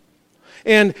issues.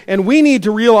 And we need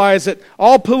to realize that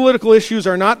all political issues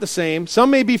are not the same. Some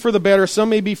may be for the better, some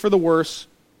may be for the worse.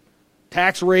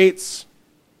 Tax rates,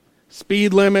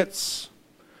 speed limits,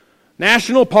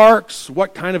 national parks,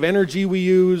 what kind of energy we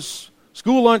use,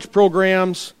 school lunch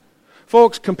programs.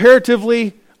 Folks,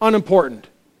 comparatively unimportant.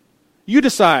 You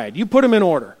decide. You put them in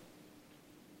order.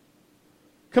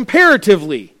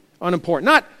 Comparatively unimportant.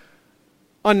 Not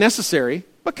unnecessary,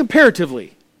 but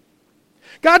comparatively.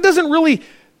 God doesn't really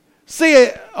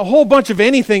say a whole bunch of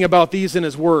anything about these in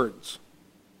His words.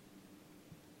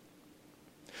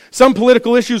 Some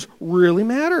political issues really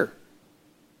matter.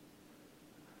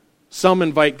 Some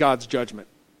invite God's judgment.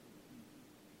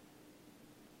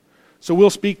 So we'll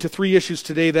speak to 3 issues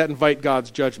today that invite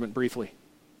God's judgment briefly,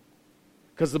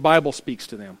 because the Bible speaks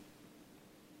to them.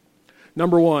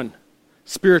 Number 1,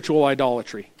 spiritual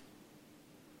idolatry.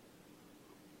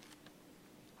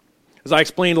 As I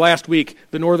explained last week,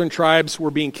 the northern tribes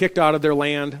were being kicked out of their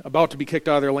land, about to be kicked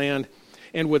out of their land,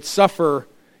 and would suffer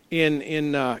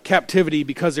in captivity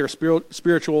because they were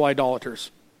spiritual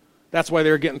idolaters. That's why they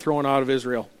were getting thrown out of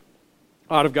Israel,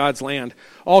 out of God's land.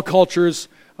 All cultures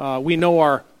we know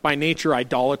are by nature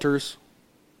idolaters.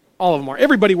 All of them are.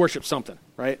 Everybody worships something,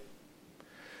 right?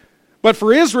 But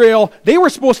for Israel, they were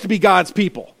supposed to be God's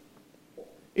people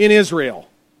in Israel.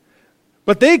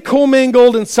 But they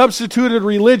commingled and substituted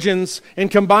religions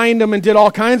and combined them and did all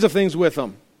kinds of things with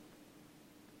them.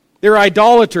 They're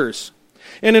idolaters.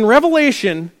 And in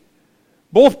Revelation,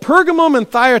 both Pergamum and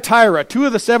Thyatira, 2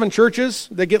 of the 7 churches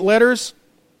that get letters,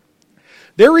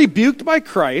 they're rebuked by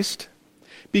Christ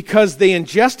because they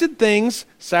ingested things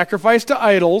sacrificed to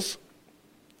idols,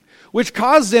 which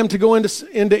caused them to go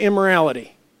into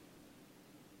immorality.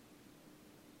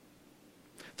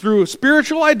 Through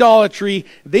spiritual idolatry,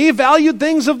 they valued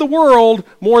things of the world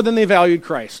more than they valued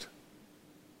Christ.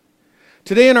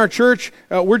 Today in our church,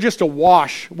 we're just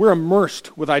awash. We're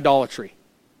immersed with idolatry.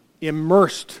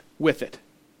 Immersed with it.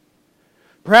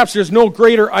 Perhaps there's no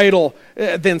greater idol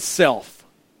than self.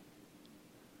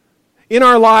 In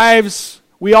our lives,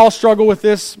 we all struggle with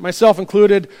this, myself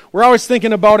included. We're always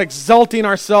thinking about exalting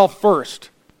ourselves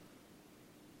first.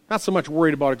 Not so much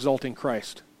worried about exalting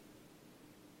Christ.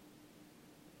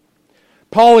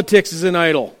 Politics is an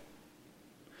idol.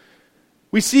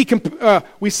 We see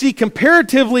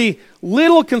comparatively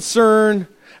little concern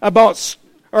about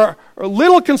or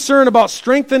little concern about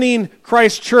strengthening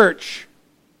Christ's church,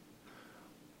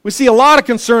 we see a lot of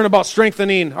concern about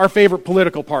strengthening our favorite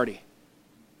political party.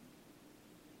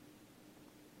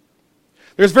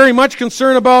 There's very much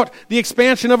concern about the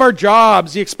expansion of our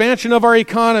jobs, the expansion of our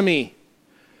economy.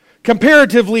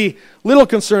 Comparatively, little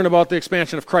concern about the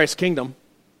expansion of Christ's kingdom.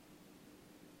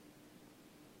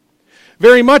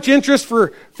 Very much interest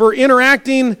for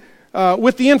interacting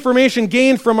with the information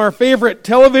gained from our favorite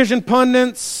television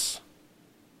pundits.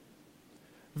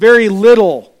 Very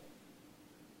little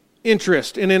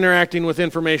interest in interacting with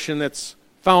information that's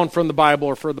found from the Bible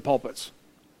or from the pulpits.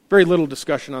 Very little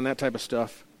discussion on that type of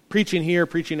stuff. Preaching here,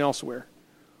 preaching elsewhere.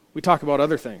 We talk about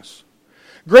other things.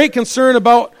 Great concern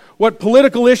about what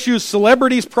political issues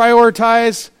celebrities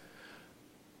prioritize.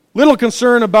 Little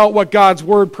concern about what God's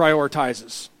Word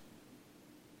prioritizes.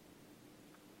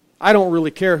 I don't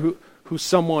really care whose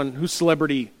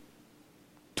celebrity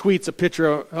tweets a picture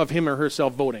of him or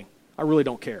herself voting. I really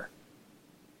don't care.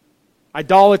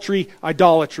 Idolatry,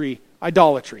 idolatry,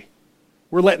 idolatry.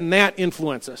 We're letting that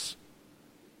influence us.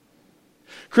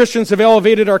 Christians have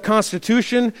elevated our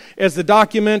Constitution as the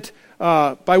document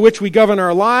by which we govern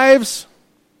our lives.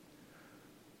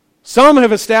 Some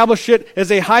have established it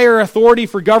as a higher authority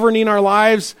for governing our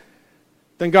lives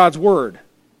than God's Word.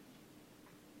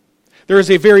 There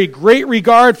is a very great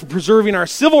regard for preserving our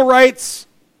civil rights,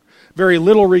 very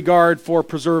little regard for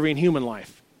preserving human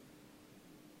life.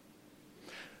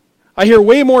 I hear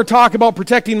way more talk about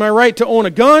protecting my right to own a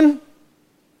gun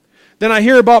than I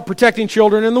hear about protecting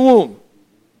children in the womb.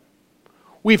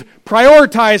 We've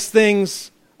prioritized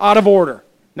things out of order.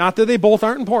 Not that they both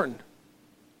aren't important.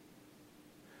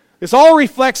 This all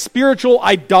reflects spiritual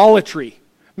idolatry,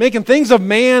 making things of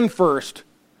man first,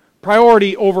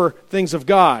 priority over things of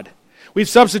God. We've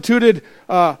substituted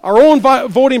our own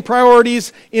voting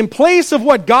priorities in place of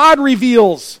what God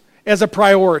reveals as a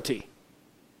priority.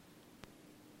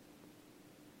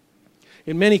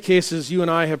 In many cases, you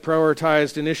and I have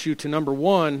prioritized an issue to number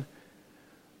one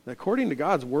that, according to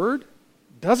God's Word,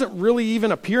 doesn't really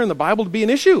even appear in the Bible to be an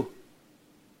issue.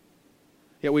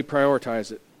 Yet we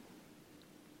prioritize it.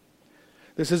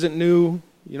 This isn't new.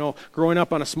 You know, growing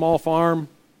up on a small farm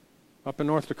up in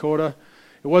North Dakota,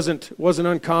 it wasn't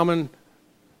uncommon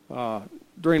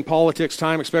during politics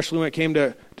time, especially when it came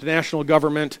to national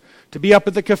government, to be up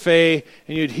at the cafe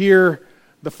and you'd hear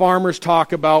the farmers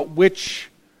talk about which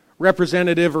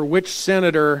representative or which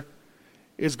senator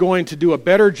is going to do a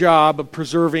better job of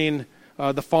preserving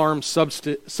the farm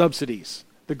subsidies,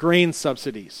 the grain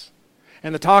subsidies.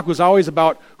 And the talk was always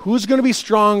about who's going to be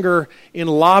stronger in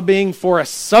lobbying for a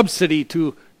subsidy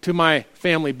to my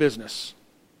family business.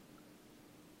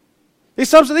 They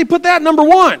put that number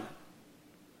one.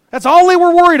 That's all they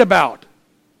were worried about.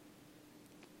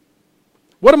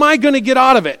 What am I going to get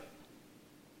out of it?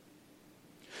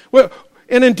 Well,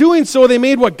 and in doing so, they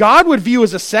made what God would view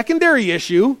as a secondary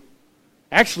issue,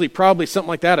 actually probably something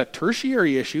like that, a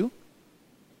tertiary issue,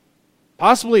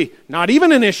 possibly not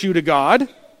even an issue to God,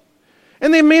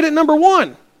 and they made it number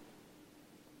one.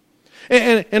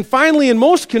 And finally, and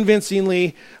most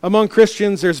convincingly, among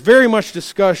Christians, there's very much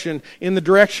discussion in the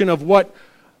direction of what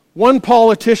one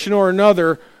politician or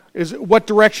another is, what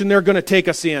direction they're going to take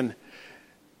us in.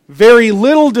 Very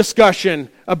little discussion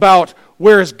about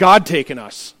where is God taking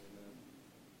us,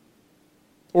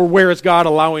 or where is God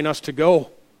allowing us to go.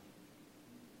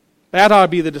 That ought to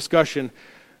be the discussion.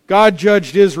 God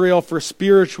judged Israel for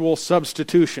spiritual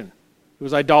substitution. It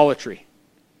was idolatry.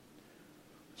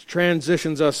 This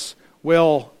transitions us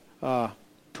well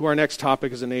to our next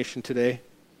topic as a nation today.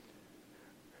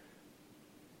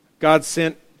 God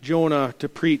sent Jonah to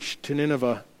preach to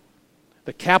Nineveh,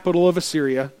 the capital of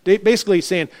Assyria, basically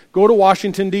saying, go to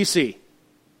Washington, D.C.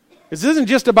 This isn't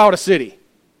just about a city.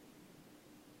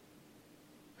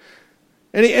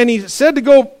 And he said to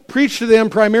go preach to them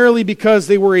primarily because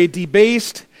they were a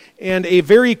debased and a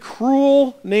very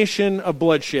cruel nation of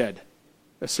bloodshed.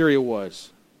 Assyria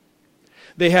was.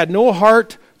 They had no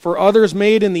heart for others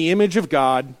made in the image of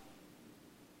God.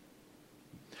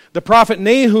 The prophet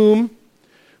Nahum,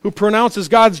 who pronounces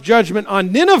God's judgment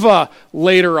on Nineveh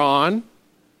later on,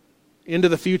 into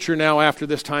the future now after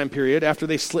this time period, after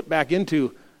they slip back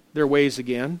into their ways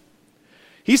again,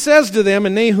 he says to them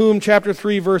in Nahum chapter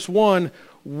 3, verse 1,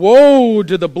 woe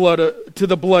to the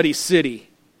bloody city.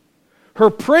 Her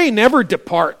prey never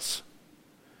departs.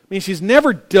 I mean, she's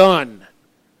never done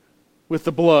with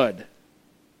the blood.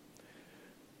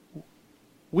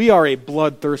 We are a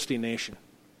bloodthirsty nation.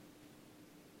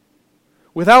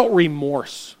 Without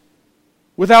remorse.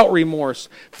 Without remorse.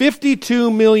 52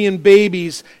 million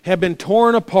babies have been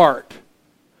torn apart.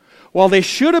 while they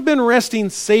should have been resting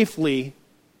safely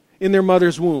in their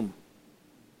mother's womb.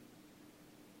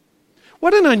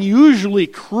 What an unusually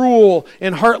cruel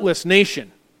and heartless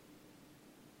nation.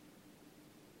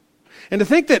 And to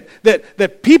think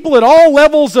that people at all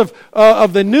levels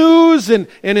of the news and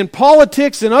in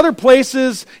politics and other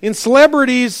places, in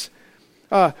celebrities,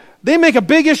 they make a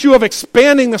big issue of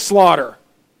expanding the slaughter.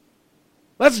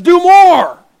 Let's do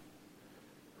more.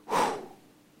 Whew.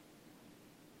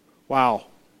 Wow.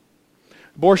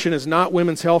 Abortion is not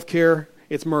women's health care,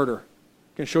 it's murder.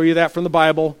 I can show you that from the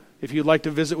Bible if you'd like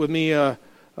to visit with me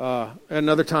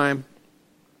another time.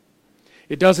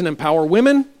 It doesn't empower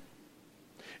women.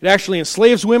 It actually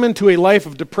enslaves women to a life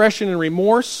of depression and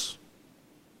remorse.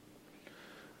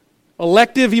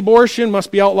 Elective abortion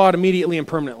must be outlawed immediately and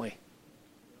permanently.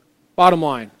 Bottom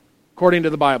line, according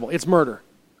to the Bible, it's murder.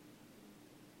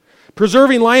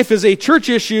 Preserving life is a church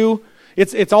issue.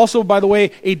 It's also, by the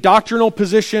way, a doctrinal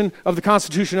position of the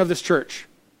Constitution of this church.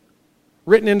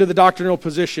 Written into the doctrinal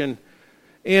position.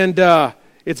 And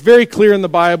it's very clear in the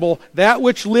Bible, that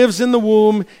which lives in the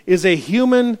womb is a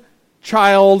human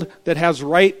child that has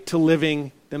right to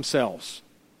living themselves.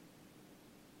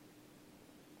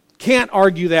 Can't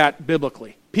argue that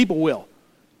biblically. People will.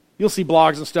 You'll see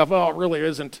blogs and stuff, oh, it really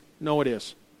isn't. No, it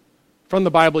is. From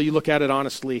the Bible, you look at it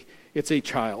honestly, it's a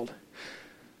child.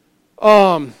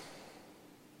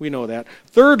 We know that.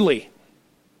 Thirdly,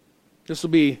 this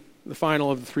will be the final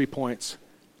of the 3 points.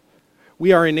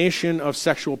 We are a nation of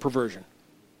sexual perversion.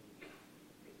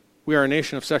 We are a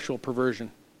nation of sexual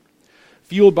perversion.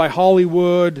 Fueled by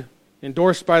Hollywood,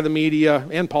 endorsed by the media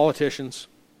and politicians.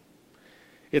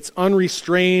 It's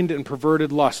unrestrained and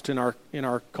perverted lust in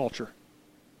our culture.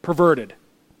 Perverted.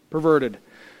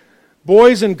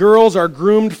 Boys and girls are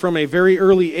groomed from a very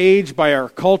early age by our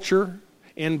culture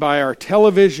and by our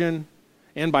television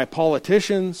and by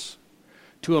politicians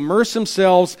to immerse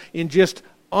themselves in just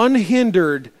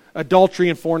unhindered adultery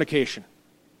and fornication.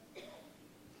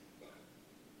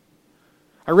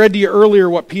 I read to you earlier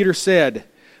what Peter said.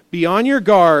 Be on your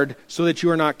guard so that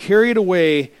you are not carried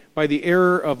away by the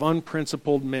error of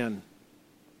unprincipled men.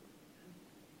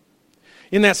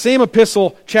 In that same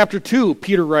epistle, chapter 2,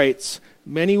 Peter writes,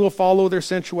 many will follow their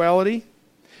sensuality,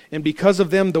 and because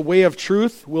of them the way of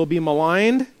truth will be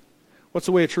maligned. What's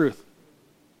the way of truth?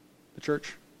 The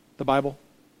church, the Bible.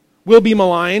 Will be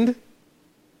maligned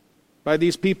by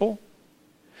these people.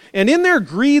 And in their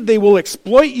greed they will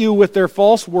exploit you with their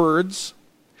false words.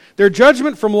 Their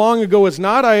judgment from long ago is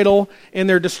not idle, and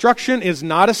their destruction is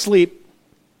not asleep.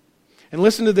 And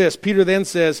listen to this. Peter then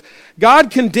says,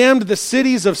 God condemned the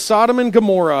cities of Sodom and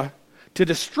Gomorrah to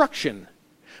destruction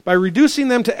by reducing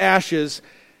them to ashes,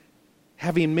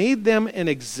 having made them an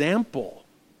example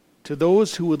to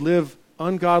those who would live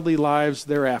ungodly lives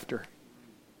thereafter.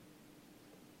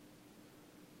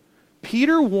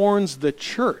 Peter warns the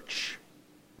church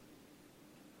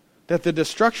that the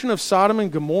destruction of Sodom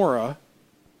and Gomorrah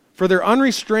for their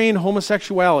unrestrained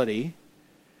homosexuality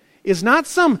is not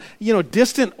some,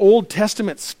 distant Old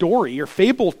Testament story or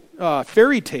fable,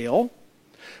 fairy tale.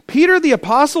 Peter the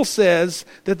apostle says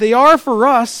that they are for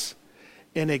us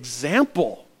an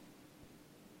example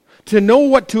to know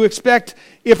what to expect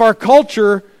if our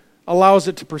culture allows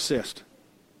it to persist.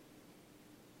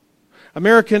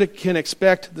 America can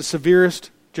expect the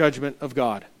severest judgment of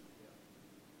God.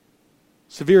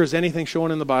 Severe as anything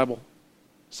shown in the Bible,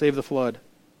 save the flood.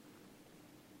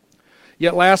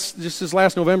 Yet just this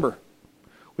last November,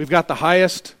 we've got the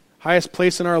highest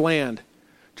place in our land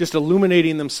just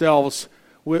illuminating themselves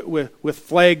with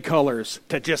flag colors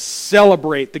to just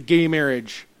celebrate the gay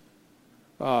marriage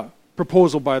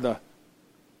proposal by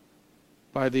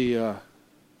the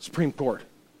Supreme Court.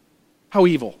 How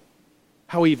evil.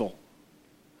 How evil.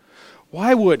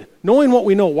 Why would, knowing what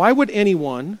we know, why would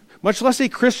anyone, much less a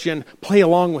Christian, play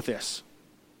along with this?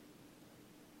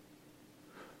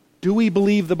 Do we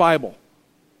believe the Bible?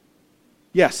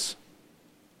 Yes.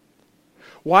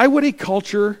 Why would a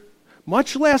culture,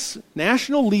 much less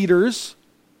national leaders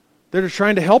that are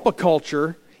trying to help a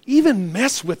culture, even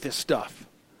mess with this stuff?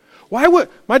 Why would,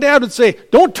 my dad would say,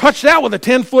 don't touch that with a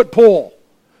 10-foot pole.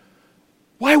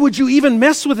 Why would you even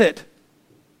mess with it?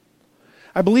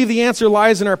 I believe the answer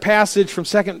lies in our passage from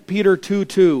 2 Peter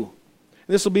 2:2.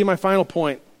 This will be my final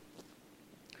point.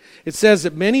 It says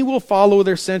that many will follow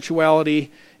their sensuality,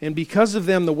 and because of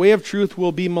them the way of truth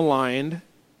will be maligned,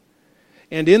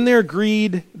 and in their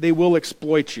greed they will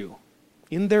exploit you.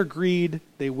 In their greed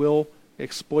they will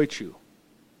exploit you.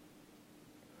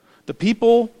 The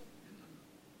people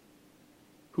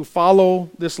who follow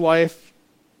this life,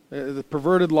 the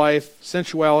perverted life,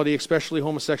 sensuality, especially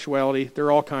homosexuality, there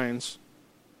are all kinds.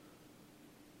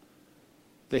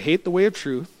 They hate the way of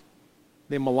truth.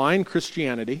 They malign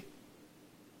Christianity.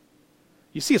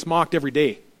 You see us mocked every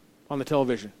day on the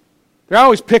television. They're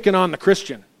always picking on the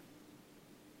Christian.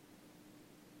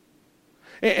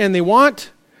 And they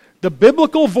want the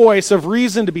biblical voice of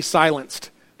reason to be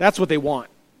silenced. That's what they want.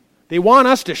 They want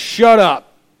us to shut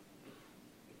up.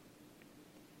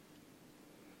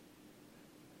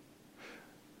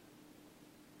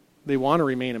 They want to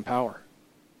remain in power.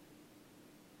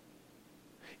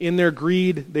 In their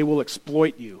greed, they will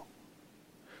exploit you.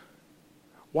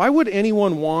 Why would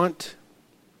anyone want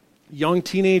young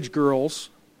teenage girls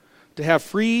to have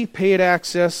free paid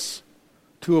access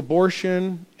to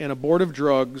abortion and abortive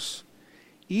drugs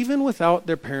even without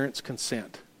their parents'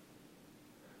 consent?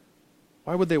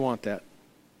 Why would they want that?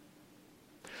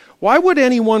 Why would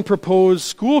anyone propose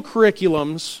school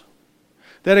curriculums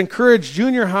that encourage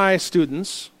junior high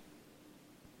students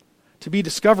to be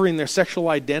discovering their sexual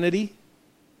identity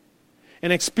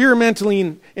and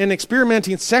experimenting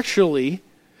sexually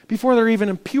before they're even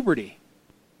in puberty?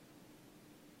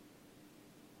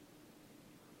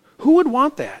 Who would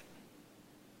want that?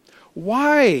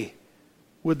 Why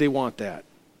would they want that?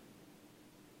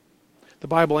 The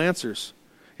Bible answers.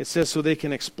 It says so they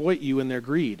can exploit you in their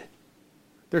greed.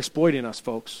 They're exploiting us,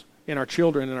 folks, and our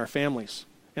children and our families,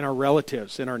 and our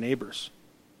relatives and our neighbors.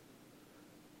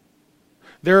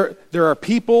 There are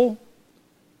people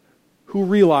who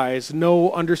realize,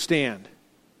 understand,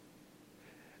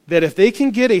 that if they can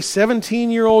get a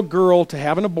 17-year-old girl to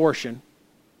have an abortion,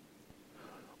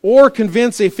 or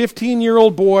convince a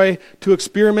 15-year-old boy to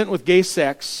experiment with gay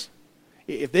sex,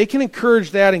 if they can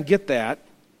encourage that and get that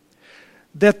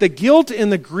the guilt and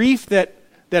the grief that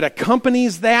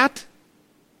accompanies that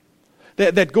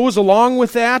goes along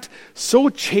with that, so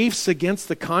chafes against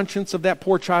the conscience of that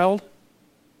poor child,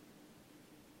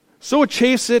 so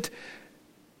chafes it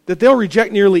that they'll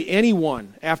reject nearly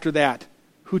anyone after that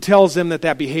who tells them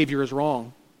that behavior is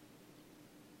wrong.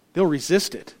 They'll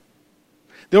resist it.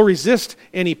 They'll resist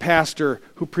any pastor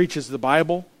who preaches the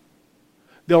Bible.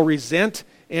 They'll resent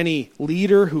any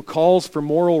leader who calls for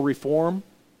moral reform.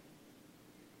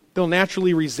 They'll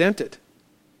naturally resent it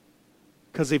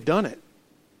because they've done it.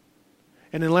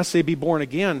 And unless they be born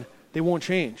again, they won't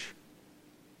change.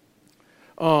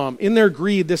 In their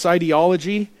greed, this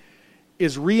ideology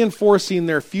is reinforcing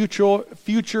their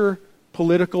future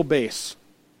political base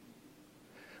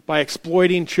by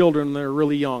exploiting children when they're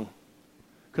really young.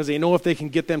 Because they know if they can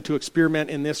get them to experiment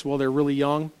in this while they're really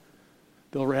young,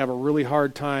 they'll have a really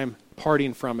hard time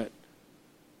parting from it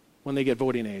when they get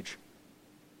voting age.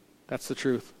 That's the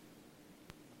truth.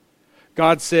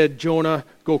 God said, Jonah,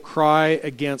 go cry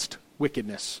against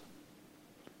wickedness.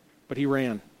 But he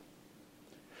ran.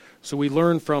 So we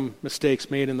learn from mistakes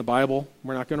made in the Bible.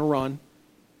 We're not going to run.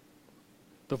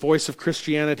 The voice of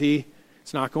Christianity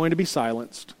is not going to be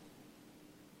silenced.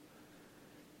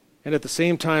 And at the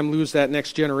same time lose that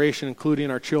next generation, including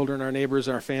our children, our neighbors,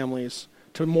 our families,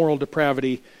 to moral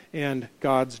depravity and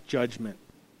God's judgment.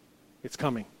 It's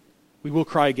coming. We will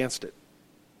cry against it.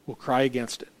 We'll cry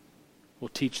against it. We'll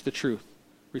teach the truth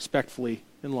respectfully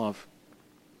in love.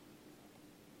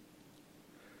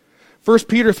 1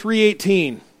 Peter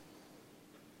 3:18.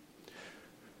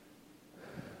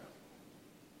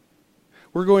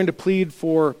 We're going to plead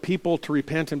for people to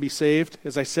repent and be saved.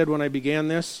 As I said when I began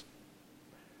this,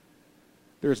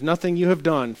 there's nothing you have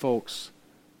done, folks,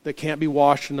 that can't be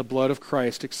washed in the blood of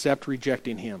Christ except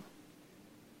rejecting him.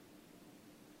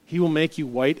 He will make you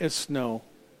white as snow.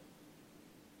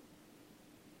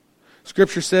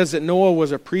 Scripture says that Noah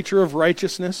was a preacher of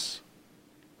righteousness.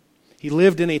 He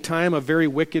lived in a time of very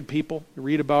wicked people. You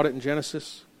read about it in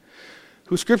Genesis.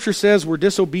 Who Scripture says were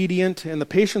disobedient, and the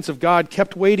patience of God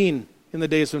kept waiting in the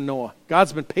days of Noah.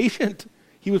 God's been patient.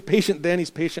 He was patient then, he's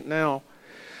patient now.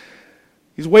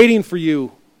 He's waiting for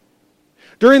you.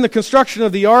 During the construction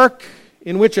of the ark,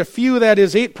 in which a few, that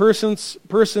is 8 persons,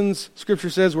 Scripture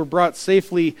says, were brought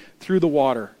safely through the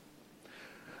water.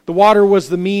 The water was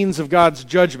the means of God's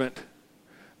judgment.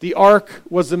 The ark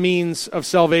was the means of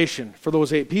salvation for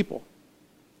those 8 people.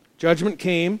 Judgment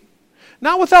came,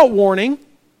 not without warning.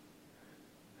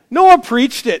 Noah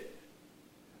preached it.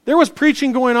 There was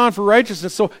preaching going on for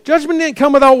righteousness, so judgment didn't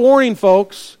come without warning,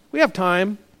 folks. We have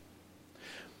time.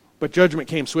 But judgment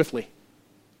came swiftly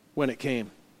when it came.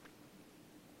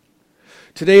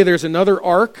 Today there's another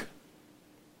ark.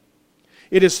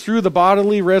 It is through the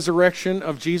bodily resurrection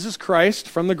of Jesus Christ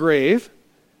from the grave.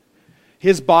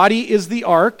 His body is the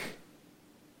ark.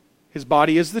 His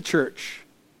body is the church.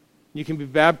 You can be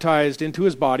baptized into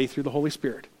his body through the Holy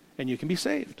Spirit, and you can be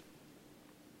saved.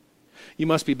 You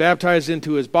must be baptized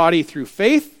into his body through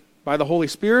faith by the Holy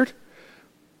Spirit,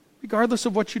 regardless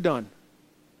of what you've done.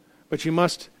 But you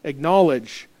must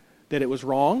acknowledge that it was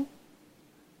wrong.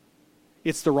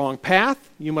 It's the wrong path.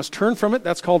 You must turn from it.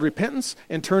 That's called repentance.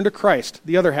 And turn to Christ,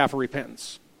 the other half of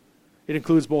repentance. It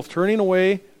includes both turning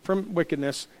away from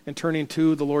wickedness and turning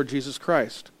to the Lord Jesus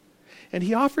Christ. And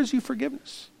he offers you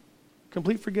forgiveness,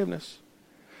 complete forgiveness.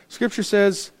 Scripture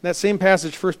says, that same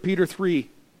passage, 1 Peter 3,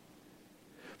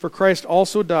 for Christ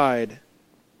also died.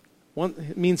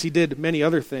 It means he did many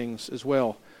other things as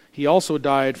well. He also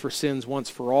died for sins once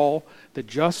for all, the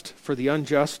just for the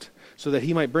unjust, so that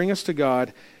he might bring us to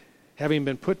God, having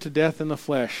been put to death in the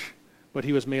flesh, but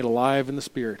he was made alive in the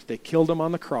Spirit. They killed him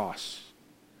on the cross,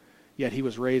 yet he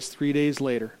was raised 3 days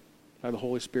later by the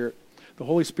Holy Spirit. The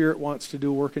Holy Spirit wants to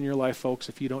do work in your life, folks,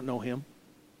 if you don't know him,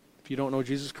 if you don't know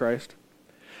Jesus Christ.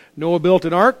 Noah built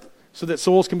an ark so that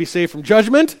souls can be saved from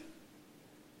judgment.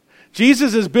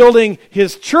 Jesus is building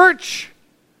his church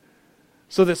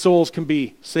so that souls can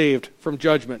be saved from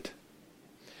judgment.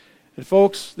 And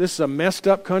folks, this is a messed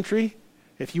up country.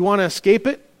 If you want to escape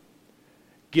it,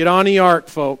 get on the ark,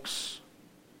 folks.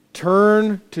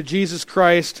 Turn to Jesus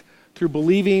Christ through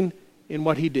believing in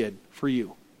what he did for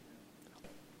you.